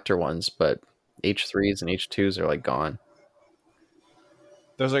 like collector ones. But H3s and H2s are like gone.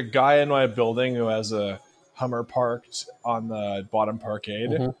 There's a guy in my building who has a Hummer parked on the bottom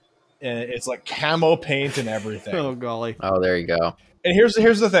parkade, and it's like camo paint and everything. Oh golly! Oh, there you go. And here's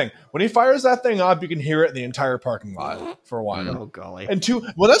the thing: when he fires that thing up, you can hear it in the entire parking lot. For one, Oh golly! and two,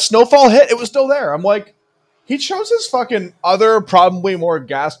 when that snowfall hit, it was still there. I'm like, he chose his fucking other, probably more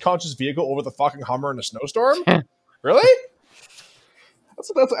gas-conscious vehicle over the fucking Hummer in a snowstorm. Really? That's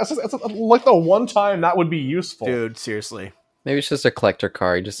like the one time that would be useful, Dude, seriously. Maybe it's just a collector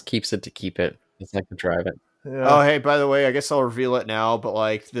car. He just keeps it to keep it. It's like to drive it. Yeah. Oh, hey, by the way, I guess I'll reveal it now, but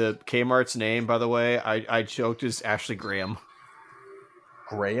like the Kmart's name, by the way, I joked is Ashley Graham.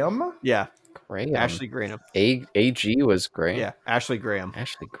 Graham? Yeah, Graham. Ashley Graham. AG was Graham. Yeah, Ashley Graham.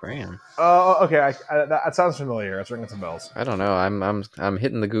 Ashley Graham. Oh, okay. That sounds familiar. It's ringing some bells. I don't know. I'm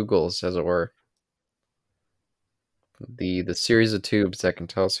hitting the Googles, as it were. The series of tubes that can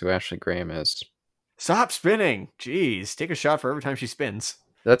tell us who Ashley Graham is. Stop spinning. Jeez, take a shot for every time she spins.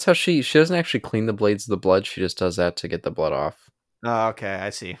 That's how she doesn't actually clean the blades of the blood. She just does that to get the blood off. Oh, okay, I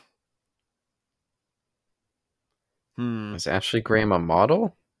see. Is Ashley Graham a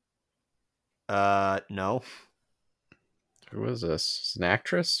model? No. Who is this? Is an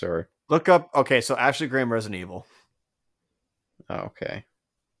actress or? Look up. Okay, so Ashley Graham Resident Evil. Oh, okay.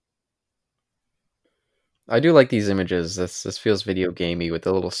 I do like these images. This feels video gamey with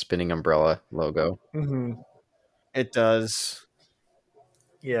the little spinning umbrella logo. Mm-hmm. It does.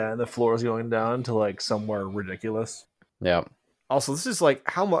 Yeah, and the floor is going down to like somewhere ridiculous. Yeah. Also, this is like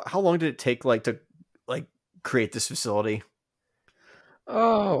how long did it take like to like create this facility?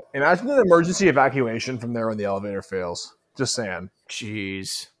 Oh, Imagine an emergency evacuation from there when the elevator fails. Just saying.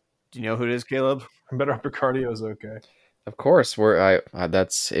 Jeez. Do you know who it is, Caleb? I better hope your cardio is okay. of course.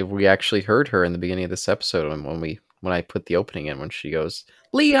 We actually heard her in the beginning of this episode when I put the opening in when she goes,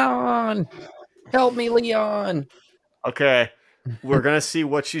 "Leon, help me, Leon." Okay. We're gonna see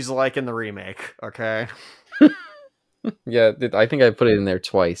what she's like in the remake, okay? Yeah, I think I put it in there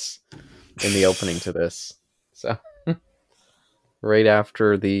twice in the opening to this. So right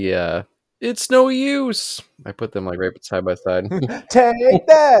after the it's no use. I put them like right side by side. Take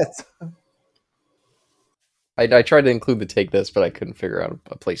that! I tried to include the take this, but I couldn't figure out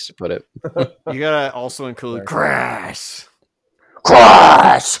a place to put it. You gotta also include Crash.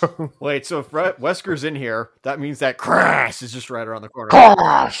 Crash! Wait, so if Wesker's in here, that means that Crash is just right around the corner.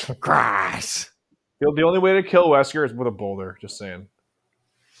 Crash! Crash. The only way to kill Wesker is with a boulder. Just saying.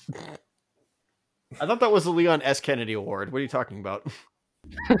 I thought that was the Leon S. Kennedy Award. What are you talking about?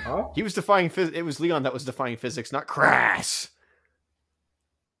 Huh? He was defying physics. It was Leon that was defying physics, not Crash.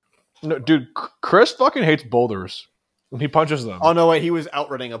 No, dude, Chris fucking hates boulders. He punches them. Oh no, wait, he was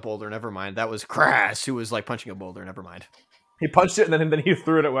outrunning a boulder. Never mind. That was Crash who was like punching a boulder. Never mind. He punched it and then he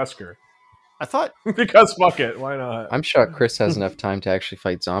threw it at Wesker. I thought Because fuck it, why not? I'm shocked Chris has enough time to actually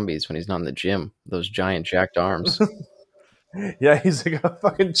fight zombies when he's not in the gym. Those giant jacked arms. Yeah, he's like a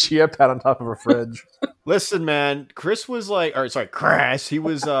fucking chia pet on top of a fridge. Listen, man, Chris was like, or sorry, Crash. He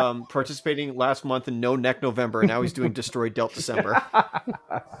was participating last month in No Neck November, and now he's doing Destroy Delt December.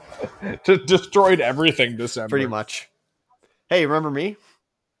 Just destroyed everything December. Pretty much. Hey, remember me?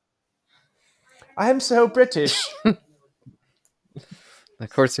 I am so British. Of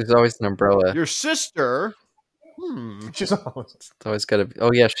course, there's always an umbrella. Your sister. She's always... It's always got to be.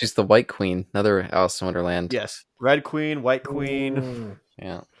 Oh yeah, she's the White Queen. Another Alice in Wonderland. Yes. Red Queen, White Queen. Mm.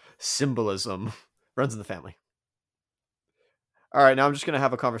 Yeah. Symbolism. Runs in the family. All right, now I'm just going to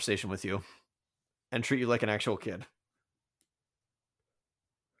have a conversation with you and treat you like an actual kid.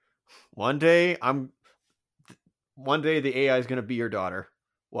 One day the AI is going to be your daughter.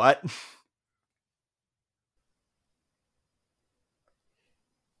 What?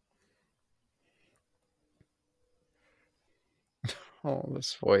 Oh,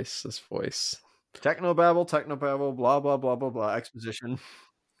 this voice. Technobabble, blah, blah, blah, blah, blah, exposition.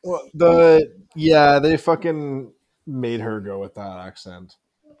 Well, they fucking made her go with that accent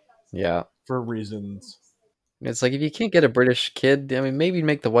Yeah. for reasons. It's like if you can't get a British kid, I mean, maybe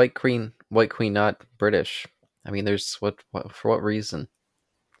make the White Queen not British. I mean, there's for what reason?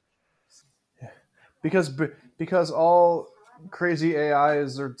 Because all crazy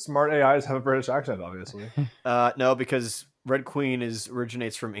AIs or smart AIs have a British accent, obviously. No, because Red Queen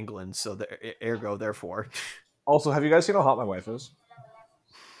originates from England, so ergo, therefore. Also, have you guys seen how hot my wife is?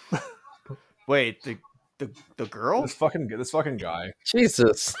 Wait, the girl? This fucking guy.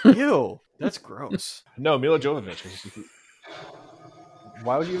 Jesus. Ew, that's gross. No, Mila Jovovich.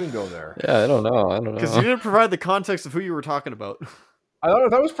 Why would you even go there? Yeah, I don't know. Because you didn't provide the context of who you were talking about. I thought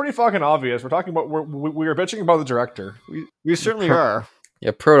that was pretty fucking obvious. We're talking about we were bitching about the director. We certainly are.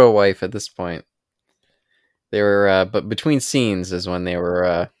 Yeah, proto wife at this point. They were, but between scenes is when they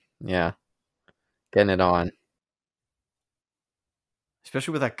were, getting it on.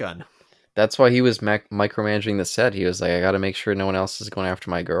 Especially with that gun. That's why he was micromanaging the set. He was like, I got to make sure no one else is going after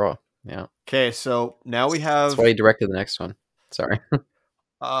my girl. Yeah. Okay, so now we have. That's why he directed the next one. Sorry.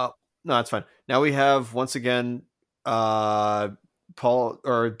 No, that's fine. Now we have once again, Paul,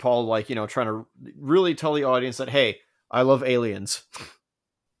 like trying to really tell the audience that hey, I love aliens.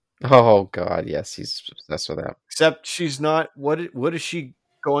 Oh God, yes, he's obsessed with that. Except she's not. What is she?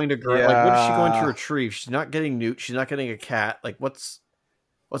 going to like what is she going to retrieve? She's not getting Newt. She's not getting a cat. Like what's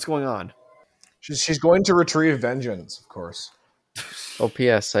going on? She's going to retrieve vengeance, of course. Oh,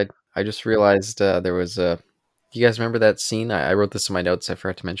 P.S. I just realized there was a. You guys remember that scene? I wrote this in my notes. I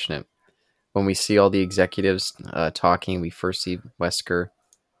forgot to mention it. When we see all the executives talking, we first see Wesker.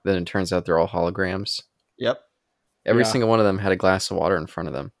 Then it turns out they're all holograms. Yep. Every single one of them had a glass of water in front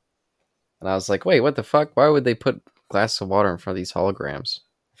of them. And I was like, wait, what the fuck? Why would they put a glass of water in front of these holograms?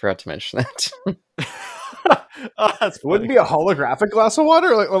 I forgot to mention that. Oh, that's It wouldn't be a holographic glass of water?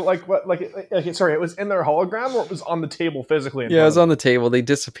 Sorry, it was in their hologram, or it was on the table physically? Yeah, it was on the table. They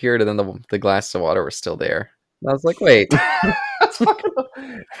disappeared, and then the glass of water was still there. And I was like, wait. That's fucking...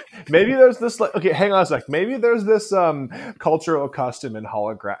 Maybe there's this hang on a sec. Maybe there's this cultural custom in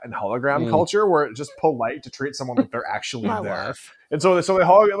hologram culture where it's just polite to treat someone like they're actually My there. wife. And so they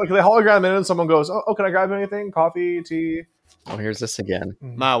hologram in, and someone goes, "Oh, can I grab anything? Coffee, tea?" Oh, here's this again.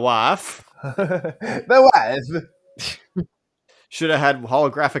 My wife. The wife. Should have had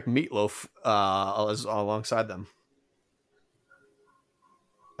holographic meatloaf alongside them.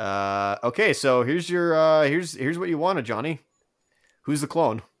 Okay, so here's your here's what you wanted, Johnny. Who's the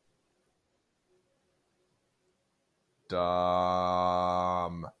clone?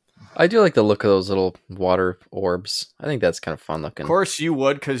 Dumb. I do like the look of those little water orbs. I think that's kind of fun looking. Of course you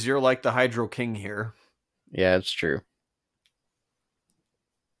would, because you're like the Hydro King here. Yeah, it's true.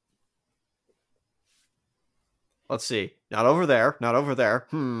 Let's see. Not over there. Not over there.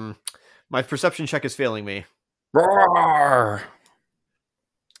 My perception check is failing me. Roar!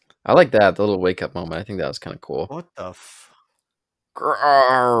 I like that, the little wake up moment. I think that was kind of cool. What the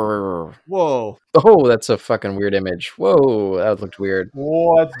Grrr. Whoa. Oh, that's a fucking weird image. Whoa, that looked weird.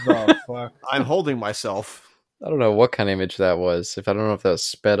 What the fuck? I'm holding myself. I don't know what kind of image that was. I don't know if that was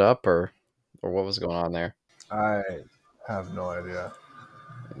sped up or what was going on there. I have no idea.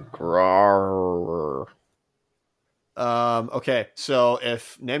 Grrr. Okay, so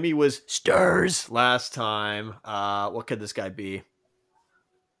if Nemi was stars last time, what could this guy be?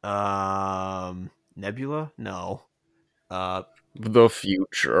 Nebula? No. The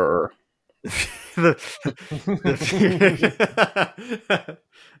future.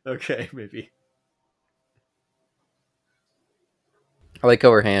 Okay, maybe. I like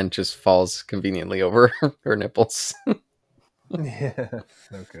how her hand just falls conveniently over her nipples. Yeah,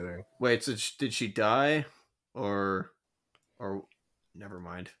 no kidding. Wait, so did she die? Or never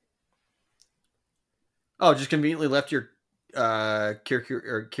mind. Oh, just conveniently left your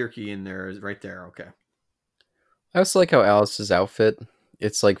Kirky in there, right there. Okay. I also like how Alice's outfit,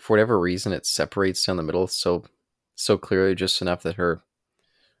 it's like for whatever reason it separates down the middle so clearly, just enough that her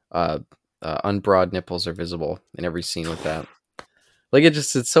unbroad nipples are visible in every scene with that. Like it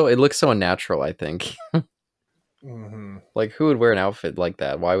looks so unnatural, I think. Mm-hmm. Like who would wear an outfit like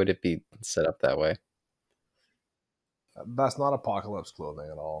that? Why would it be set up that way? That's not Apocalypse clothing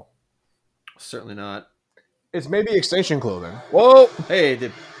at all. Certainly not. It's maybe Extinction clothing. Whoa! Hey,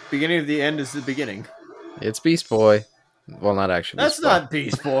 the beginning of the end is the beginning. It's Beast Boy. Well, not actually. That's Beast Boy. not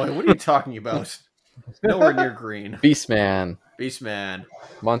Beast Boy. What are you talking about? Nowhere near green. Beast Man. Beast Man.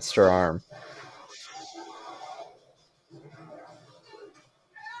 Monster Arm.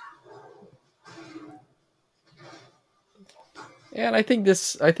 And I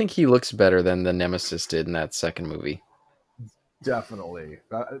think he looks better than the Nemesis did in that second movie. Definitely.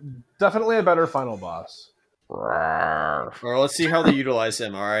 Definitely a better final boss. Or let's see how they utilize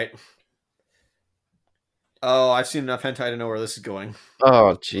him, alright? Oh, I've seen enough hentai to know where this is going.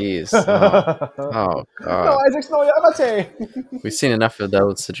 Oh, jeez. Oh, God. No, Isaac's no Yamate! We've seen enough of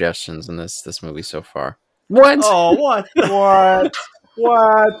those suggestions in this movie so far. What? Oh, what? What?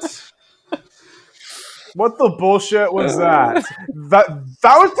 What? What the bullshit was that? That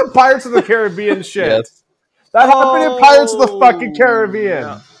was the Pirates of the Caribbean shit. Yes. That happened in Pirates of the fucking Caribbean.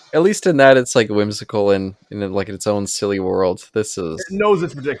 Yeah. At least in that, it's like whimsical and in like its own silly world. This is It knows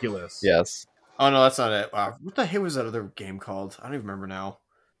it's ridiculous. yes. Oh, no, that's not it. Wow. What the hell was that other game called? I don't even remember now.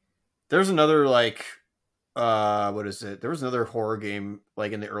 There's another, like, what is it? There was another horror game,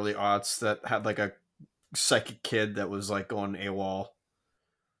 like, in the early aughts that had, like, a psychic kid that was, like, going AWOL.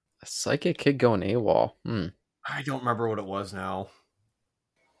 A psychic kid going AWOL. I don't remember what it was now.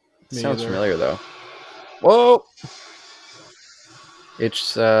 Sounds familiar though. Whoa! It's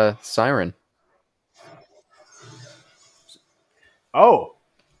Siren. Oh,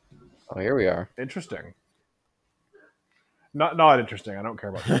 Oh, here we are. interesting. Not interesting. I don't care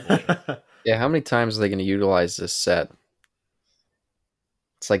about that. Yeah, how many times are they going to utilize this set?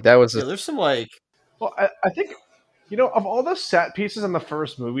 It's like that was Yeah, there's some, like... Well, I think, of all the set pieces in the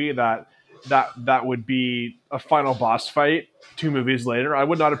first movie that that would be a final boss fight 2 movies later, I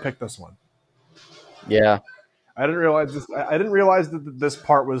would not have picked this one. Yeah. I didn't realize this. I didn't realize that this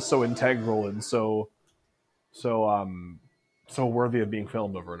part was so integral and so worthy of being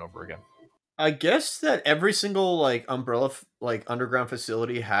filmed over and over again. I guess that every single like umbrella like underground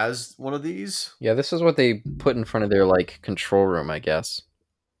facility has one of these. Yeah, this is what they put in front of their like control room, I guess.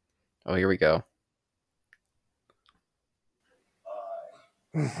 Oh, here we go.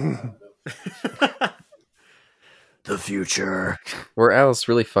 The future. Where Alice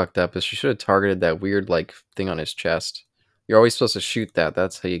really fucked up is she should have targeted that weird like thing on his chest. You're always supposed to shoot that.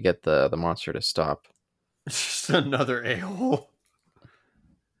 That's how you get the monster to stop. Just another a-hole.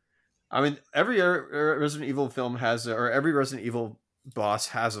 I mean, every Resident Evil film has, or every Resident Evil boss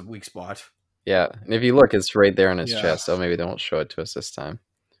has a weak spot. Yeah, and if you look, it's right there on his Yeah. chest. Oh, maybe they won't show it to us this time.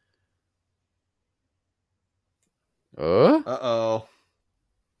 Oh? Uh-oh.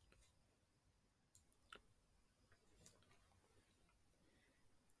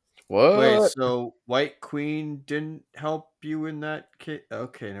 What? Wait, so White Queen didn't help you in that case?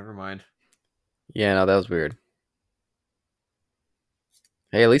 Okay, never mind. Yeah, no, that was weird.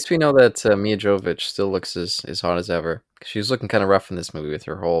 Hey, at least we know that Mia Jovovich still looks as hot as ever. She was looking kind of rough in this movie with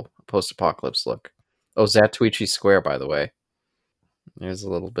her whole post-apocalypse look. Oh, Zatoichi Square, by the way. There's a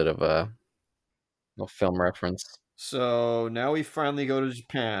little bit of a little film reference. So now we finally go to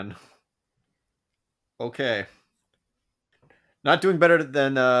Japan. Okay. Not doing better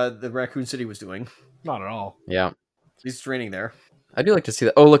than the Raccoon City was doing. Not at all. Yeah, At least it's raining there. I do like to see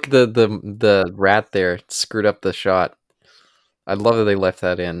that. Oh, look at the rat there. It screwed up the shot. I'd love that they left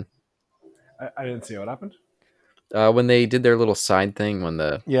that in. I didn't see what happened. When they did their little side thing, when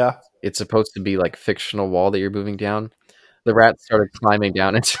Yeah. it's supposed to be like fictional wall that you're moving down, the rat started climbing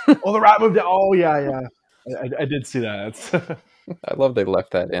down it. Oh, the rat moved down. Oh, yeah. I did see that. I love they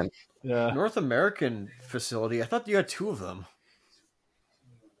left that in. Yeah. North American facility. I thought you had 2 of them.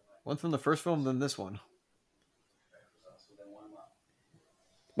 One from the first film, then this one.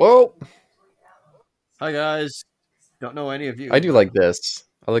 Whoa! Hi guys. Don't know any of you. I do like this.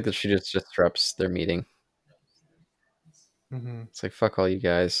 I like that she just disrupts their meeting. Mm-hmm. It's like, fuck all you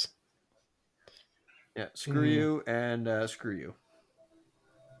guys. Yeah, screw you and screw you.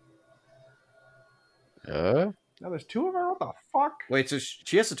 Now there's 2 of her. What the fuck? Wait, so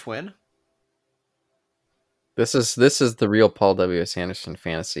she has a twin? This is the real Paul W.S. Anderson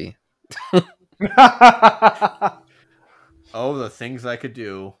fantasy. Oh, the things I could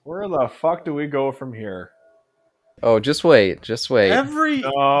do. Where the fuck do we go from here? Oh, just wait. Every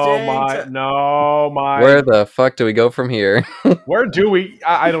No, my. Where the fuck do we go from here? Where do we?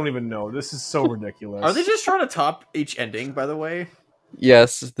 I don't even know. This is so ridiculous. Are they just trying to top each ending, by the way?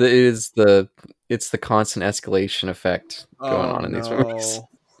 Yes, it's the constant escalation effect going on in these movies.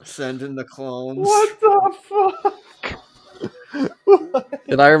 Send in the clones. What the fuck?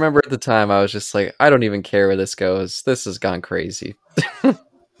 And I remember at the time I was just like, I don't even care where this goes. This has gone crazy.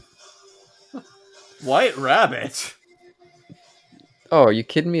 White Rabbit. Oh, are you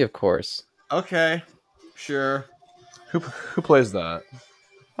kidding me? Of course. Okay, sure. Who plays that?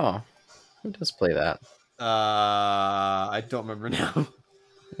 Oh, who does play that? I don't remember now.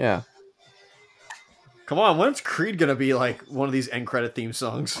 Yeah. Come on, when's Creed gonna be like one of these end credit theme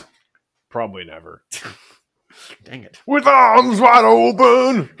songs? Probably never. Dang it. With arms wide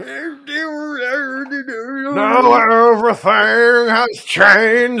open, now everything has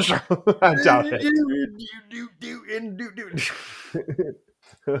changed. I doubt it.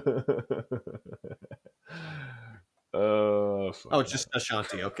 Oh, just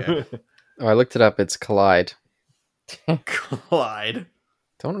Ashanti. Okay. Oh, I looked it up. It's Collide. Collide.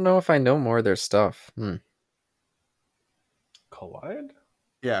 Don't know if I know more of their stuff. Collide?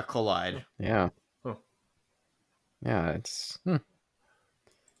 Yeah, Collide. Yeah. Huh. Yeah, it's.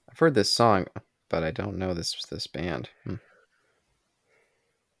 I've heard this song, but I don't know this band.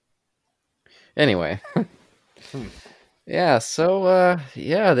 Anyway. Yeah, so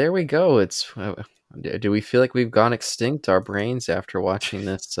yeah, there we go. It's do we feel like we've gone extinct our brains after watching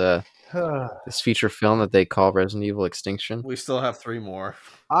this this feature film that they call Resident Evil Extinction? We still have 3 more.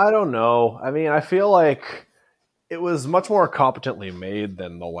 I don't know. I mean, I feel like it was much more competently made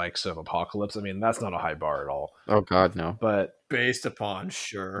than the likes of Apocalypse. I mean, that's not a high bar at all. Oh god, no. But Based upon,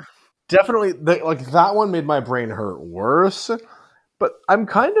 sure. definitely, like that one made my brain hurt worse. But I'm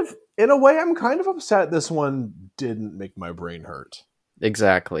kind of, in a way, I'm kind of upset this one didn't make my brain hurt.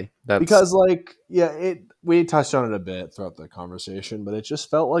 Exactly. That's Because, like, yeah, we touched on it a bit throughout the conversation, but it just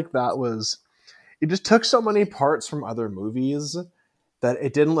felt like it just took so many parts from other movies that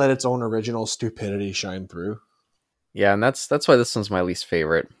it didn't let its own original stupidity shine through. Yeah, and that's why this one's my least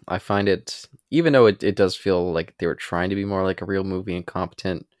favorite. I find it, even though it does feel like they were trying to be more like a real movie and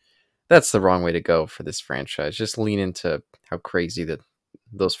competent, that's the wrong way to go for this franchise. Just lean into how crazy that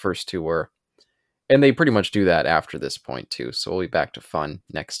those first two were. And they pretty much do that after this point too. So we'll be back to fun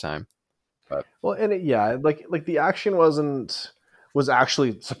next time. But Well, and yeah, like the action was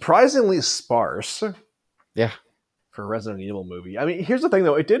actually surprisingly sparse yeah, for a Resident Evil movie. I mean, here's the thing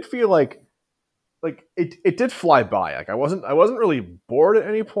though, it did feel like it did fly by. Like I wasn't really bored at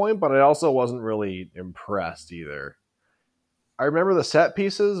any point, but I also wasn't really impressed either. I remember the set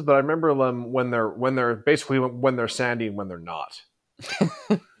pieces, but I remember them when they're basically when they're sandy and when they're not.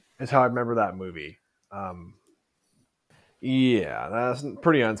 Is how I remember that movie. Um, yeah, that's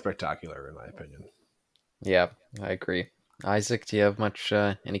pretty unspectacular in my opinion. yeah, I agree. Isaac, do you have much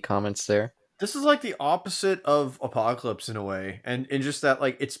any comments there? This is like the opposite of Apocalypse in a way, and just that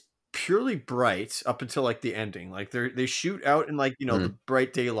like it's purely bright up until like the ending. Like they shoot out in like Hmm. the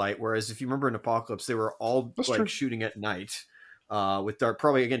bright daylight, whereas if you remember in Apocalypse, they were all That's like true. shooting at night, with dark.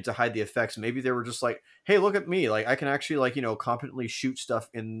 Probably again to hide the effects. Maybe they were just like, hey, look at me, like I can actually like competently shoot stuff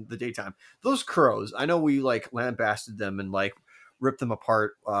in the daytime. Those crows, I know we like lambasted them and like ripped them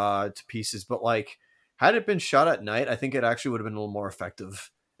apart to pieces, but like had it been shot at night, I think it actually would have been a little more effective,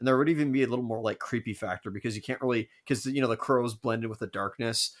 and there would even be a little more like creepy factor because you can't really because the crows blended with the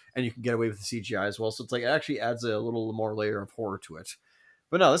darkness and you can get away with the CGI as well. So it's like it actually adds a little more layer of horror to it.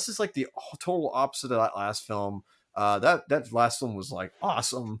 But no, this is like the total opposite of that last film. That last film was like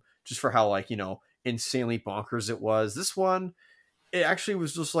awesome just for how like insanely bonkers it was. This one, it actually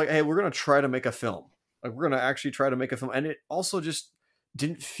was just like, hey, we're gonna try to make a film. Like we're gonna actually try to make a film, and it also just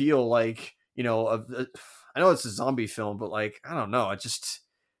didn't feel like I know it's a zombie film, but like I don't know, it just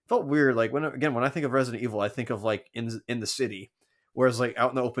felt weird. Like when I think of Resident Evil, I think of like in the city, whereas like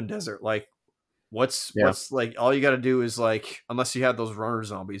out in the open desert, like Yeah. what's like all you got to do is like unless you have those runner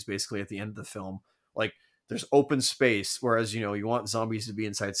zombies basically at the end of the film, like there's open space, whereas you want zombies to be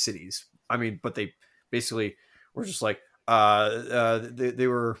inside cities. I mean, but they basically were just like they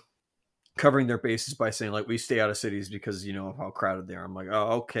were covering their bases by saying like we stay out of cities because of how crowded they are. I'm like,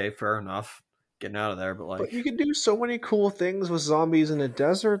 oh, okay, fair enough, getting out of there, but But like you can do so many cool things with zombies in a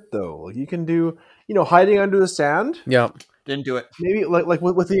desert, though. Like you can do, hiding under the sand. Yeah. didn't do it. Maybe like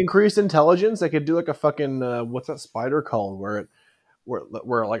with the increased intelligence, they could do like a fucking what's that spider called, where it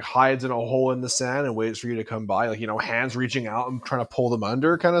like hides in a hole in the sand and waits for you to come by, like hands reaching out and trying to pull them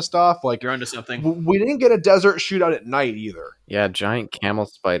under, kind of stuff. Like You're onto something. we didn't get a desert shootout at night either. Yeah, giant camel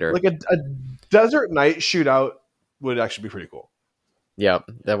spider. Like a desert night shootout would actually be pretty cool. Yeah,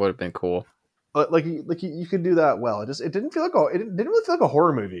 that would have been cool. Like you could do that well. It didn't feel like it didn't really feel like a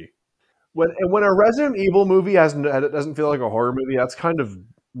horror movie. When a Resident Evil movie it doesn't feel like a horror movie, that's kind of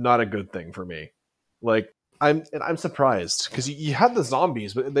not a good thing for me. Like I'm surprised because you had the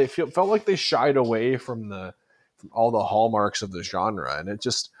zombies, but they felt like they shied away from all the hallmarks of the genre, and it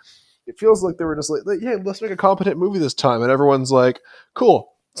feels like they were just like, yeah, let's make a competent movie this time, and everyone's like,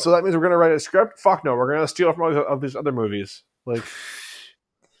 cool. So that means we're gonna write a script? Fuck no, we're gonna steal from all these other movies. Like,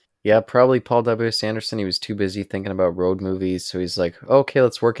 Yeah, probably Paul W.S. Anderson. He was too busy thinking about road movies, so he's like, okay,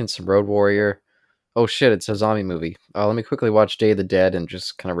 let's work in some Road Warrior. Oh shit, it's a zombie movie. Let me quickly watch Day of the Dead and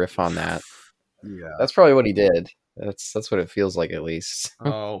just kind of riff on that. yeah, That's probably what he did. That's what it feels like, at least.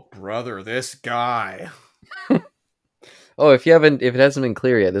 Oh brother, this guy. Oh, if it hasn't been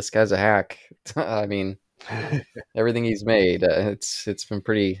clear yet, this guy's a hack. I mean, everything he's made, it's been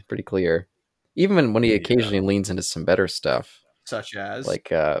pretty clear. Even when he occasionally leans into some better stuff, Such as like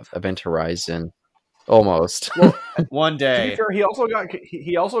Event Horizon, almost. one to be day fair, he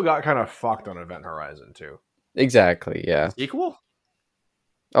also got kind of fucked on Event Horizon too. Exactly. Yeah. equal.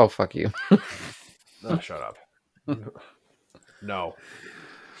 Oh, fuck you. Oh, shut up. No.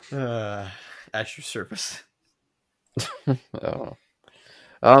 At your service. Oh.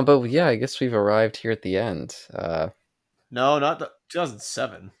 But yeah, I guess we've arrived here at the end. No, not the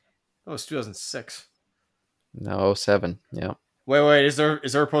 2007. That was 2006. No, 07. Yeah. Wait. Is there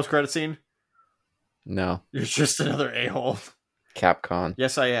a post credit scene? No. You're just another a hole. Capcom.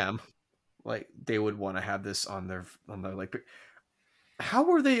 Yes, I am. Like they would want to have this on their like. How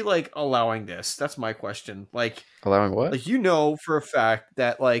were they like allowing this? That's my question. Like Allowing what? for a fact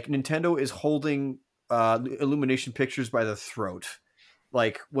that like Nintendo is holding Illumination Pictures by the throat,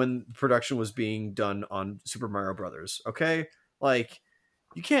 like when production was being done on Super Mario Brothers. Okay, like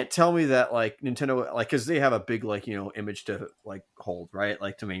you can't tell me that like Nintendo, like, because they have a big like image to like hold, right,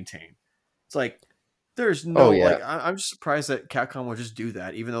 like to maintain. It's like there's no Oh, yeah. like I'm just surprised that Capcom would just do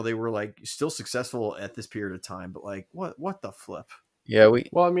that, even though they were like still successful at this period of time. But like what the flip? Yeah, we.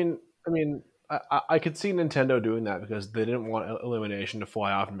 Well, I mean, I could see Nintendo doing that because they didn't want Illumination to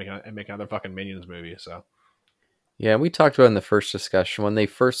fly off and make another fucking Minions movie. So Yeah, we talked about it in the first discussion when they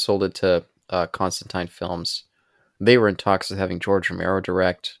first sold it to Constantine Films. They were in talks with having George Romero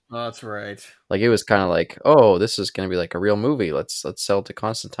direct. Oh, that's right. Like it was kind of like, oh, this is going to be like a real movie. Let's sell it to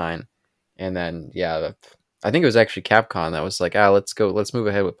Constantine. And then I think it was actually Capcom that was like, let's move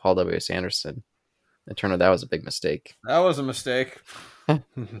ahead with Paul W.S. Anderson. It turned out that was a big mistake. That was a mistake.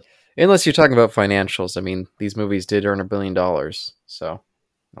 Unless you're talking about financials. I mean, these movies did earn $1 billion, so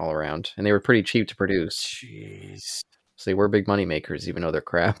all around, and they were pretty cheap to produce. Jeez. So they were big money makers, even though they're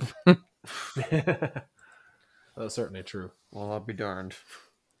crap. that's certainly true. Well, I'll be darned.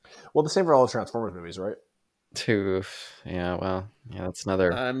 Well, the same for all the Transformers movies, right? That's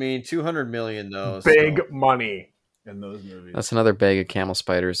another. I mean, 200 million though. Big money in those movies. That's another bag of camel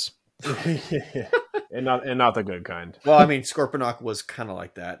spiders. and not the good kind. Well, I mean, Scorponok was kind of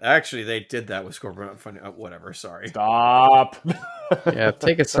like that. Actually, they did that with Scorponok. Whatever. Sorry. Stop. Yeah,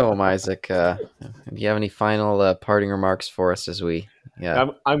 take us home, Isaac. Do you have any final parting remarks for us as we? Yeah,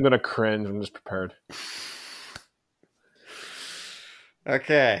 I'm gonna cringe. I'm just prepared.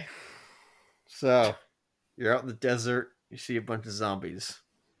 Okay. So, you're out in the desert. You see a bunch of zombies,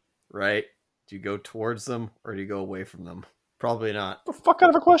 right? Do you go towards them or do you go away from them? Probably not. What the fuck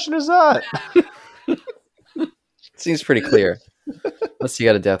kind of a question is that? seems pretty clear. Unless you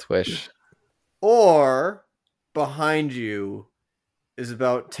got a death wish. Or behind you is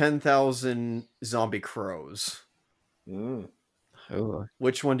about 10,000 zombie crows. Mm. Ooh.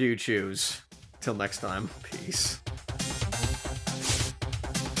 Which one do you choose? Till next time. Peace.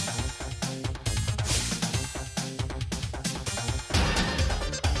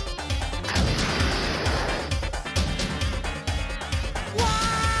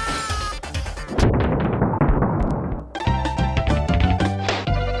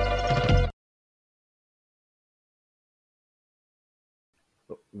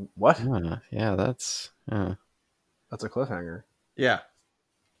 What? Yeah, that's. That's a cliffhanger. Yeah,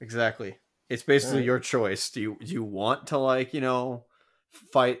 exactly. It's basically Alright. your choice. Do you want to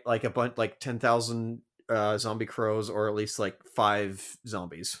fight like a bunch like 10,000 zombie crows or at least like 5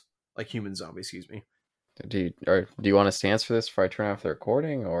 zombies, like human zombies, excuse me. Do you want us to answer this before I turn off the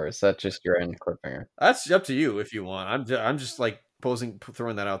recording, or is that just your end cliffhanger? That's up to you if you want. I'm just like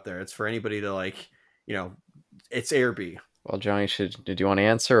throwing that out there. It's for anybody to it's A or B. Well, Johnny, do you want to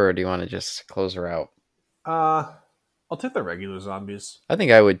answer, or do you want to just close her out? I'll take the regular zombies. I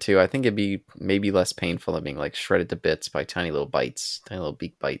think I would too. I think it'd be maybe less painful than being like shredded to bits by tiny little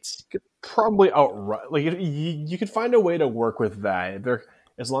beak bites. You could probably outright you could find a way to work with that. They're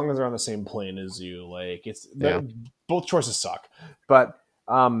as long as they're on the same plane as you. Like both choices suck, but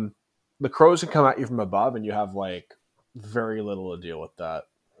the crows can come at you from above, and you have like very little to deal with that.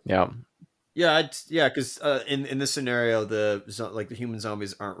 Yeah. Yeah, because in this scenario, the human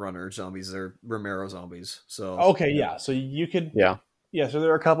zombies aren't runner zombies; they're Romero zombies. So okay, yeah. So you could, yeah. So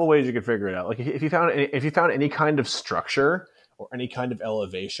there are a couple ways you could figure it out. Like if you found any kind of structure or any kind of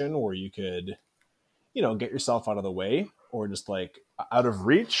elevation where you could, get yourself out of the way or just like out of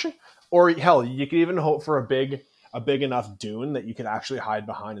reach, or hell, you could even hope for a big enough dune that you could actually hide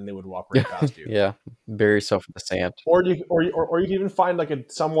behind and they would walk right past you. Yeah, bury yourself in the sand. Or you can even find like a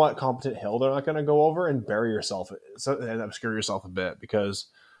somewhat competent hill they're not going to go over and bury yourself and obscure yourself a bit, because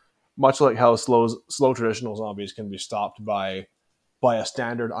much like how slow traditional zombies can be stopped by a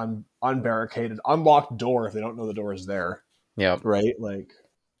standard unbarricaded unlocked door if they don't know the door is there. Yeah. Right. Like.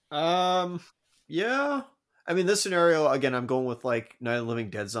 Yeah. I mean, this scenario again, I'm going with like Night of the Living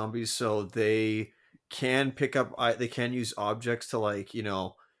Dead zombies, so they can they can use objects to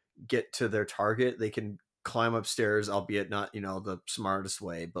get to their target. They can climb upstairs, albeit not the smartest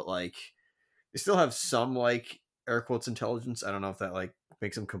way, but like they still have some like air quotes intelligence. I don't know if that like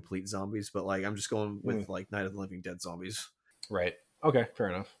makes them complete zombies, but like I'm just going with like Night of the Living Dead zombies. Right. Okay, fair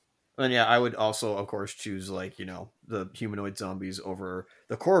enough. And yeah, I would also of course choose the humanoid zombies over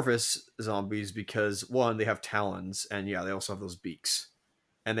the Corvus zombies, because one, they have talons, and yeah, they also have those beaks.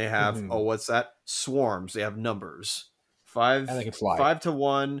 And they have what's that? Swarms. They have numbers. 5 and they can fly. 5 to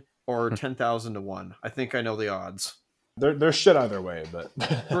 1 or 10,000 to 1. I think I know the odds. They're shit either way, but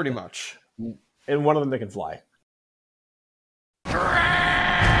pretty much. And one of them they can fly.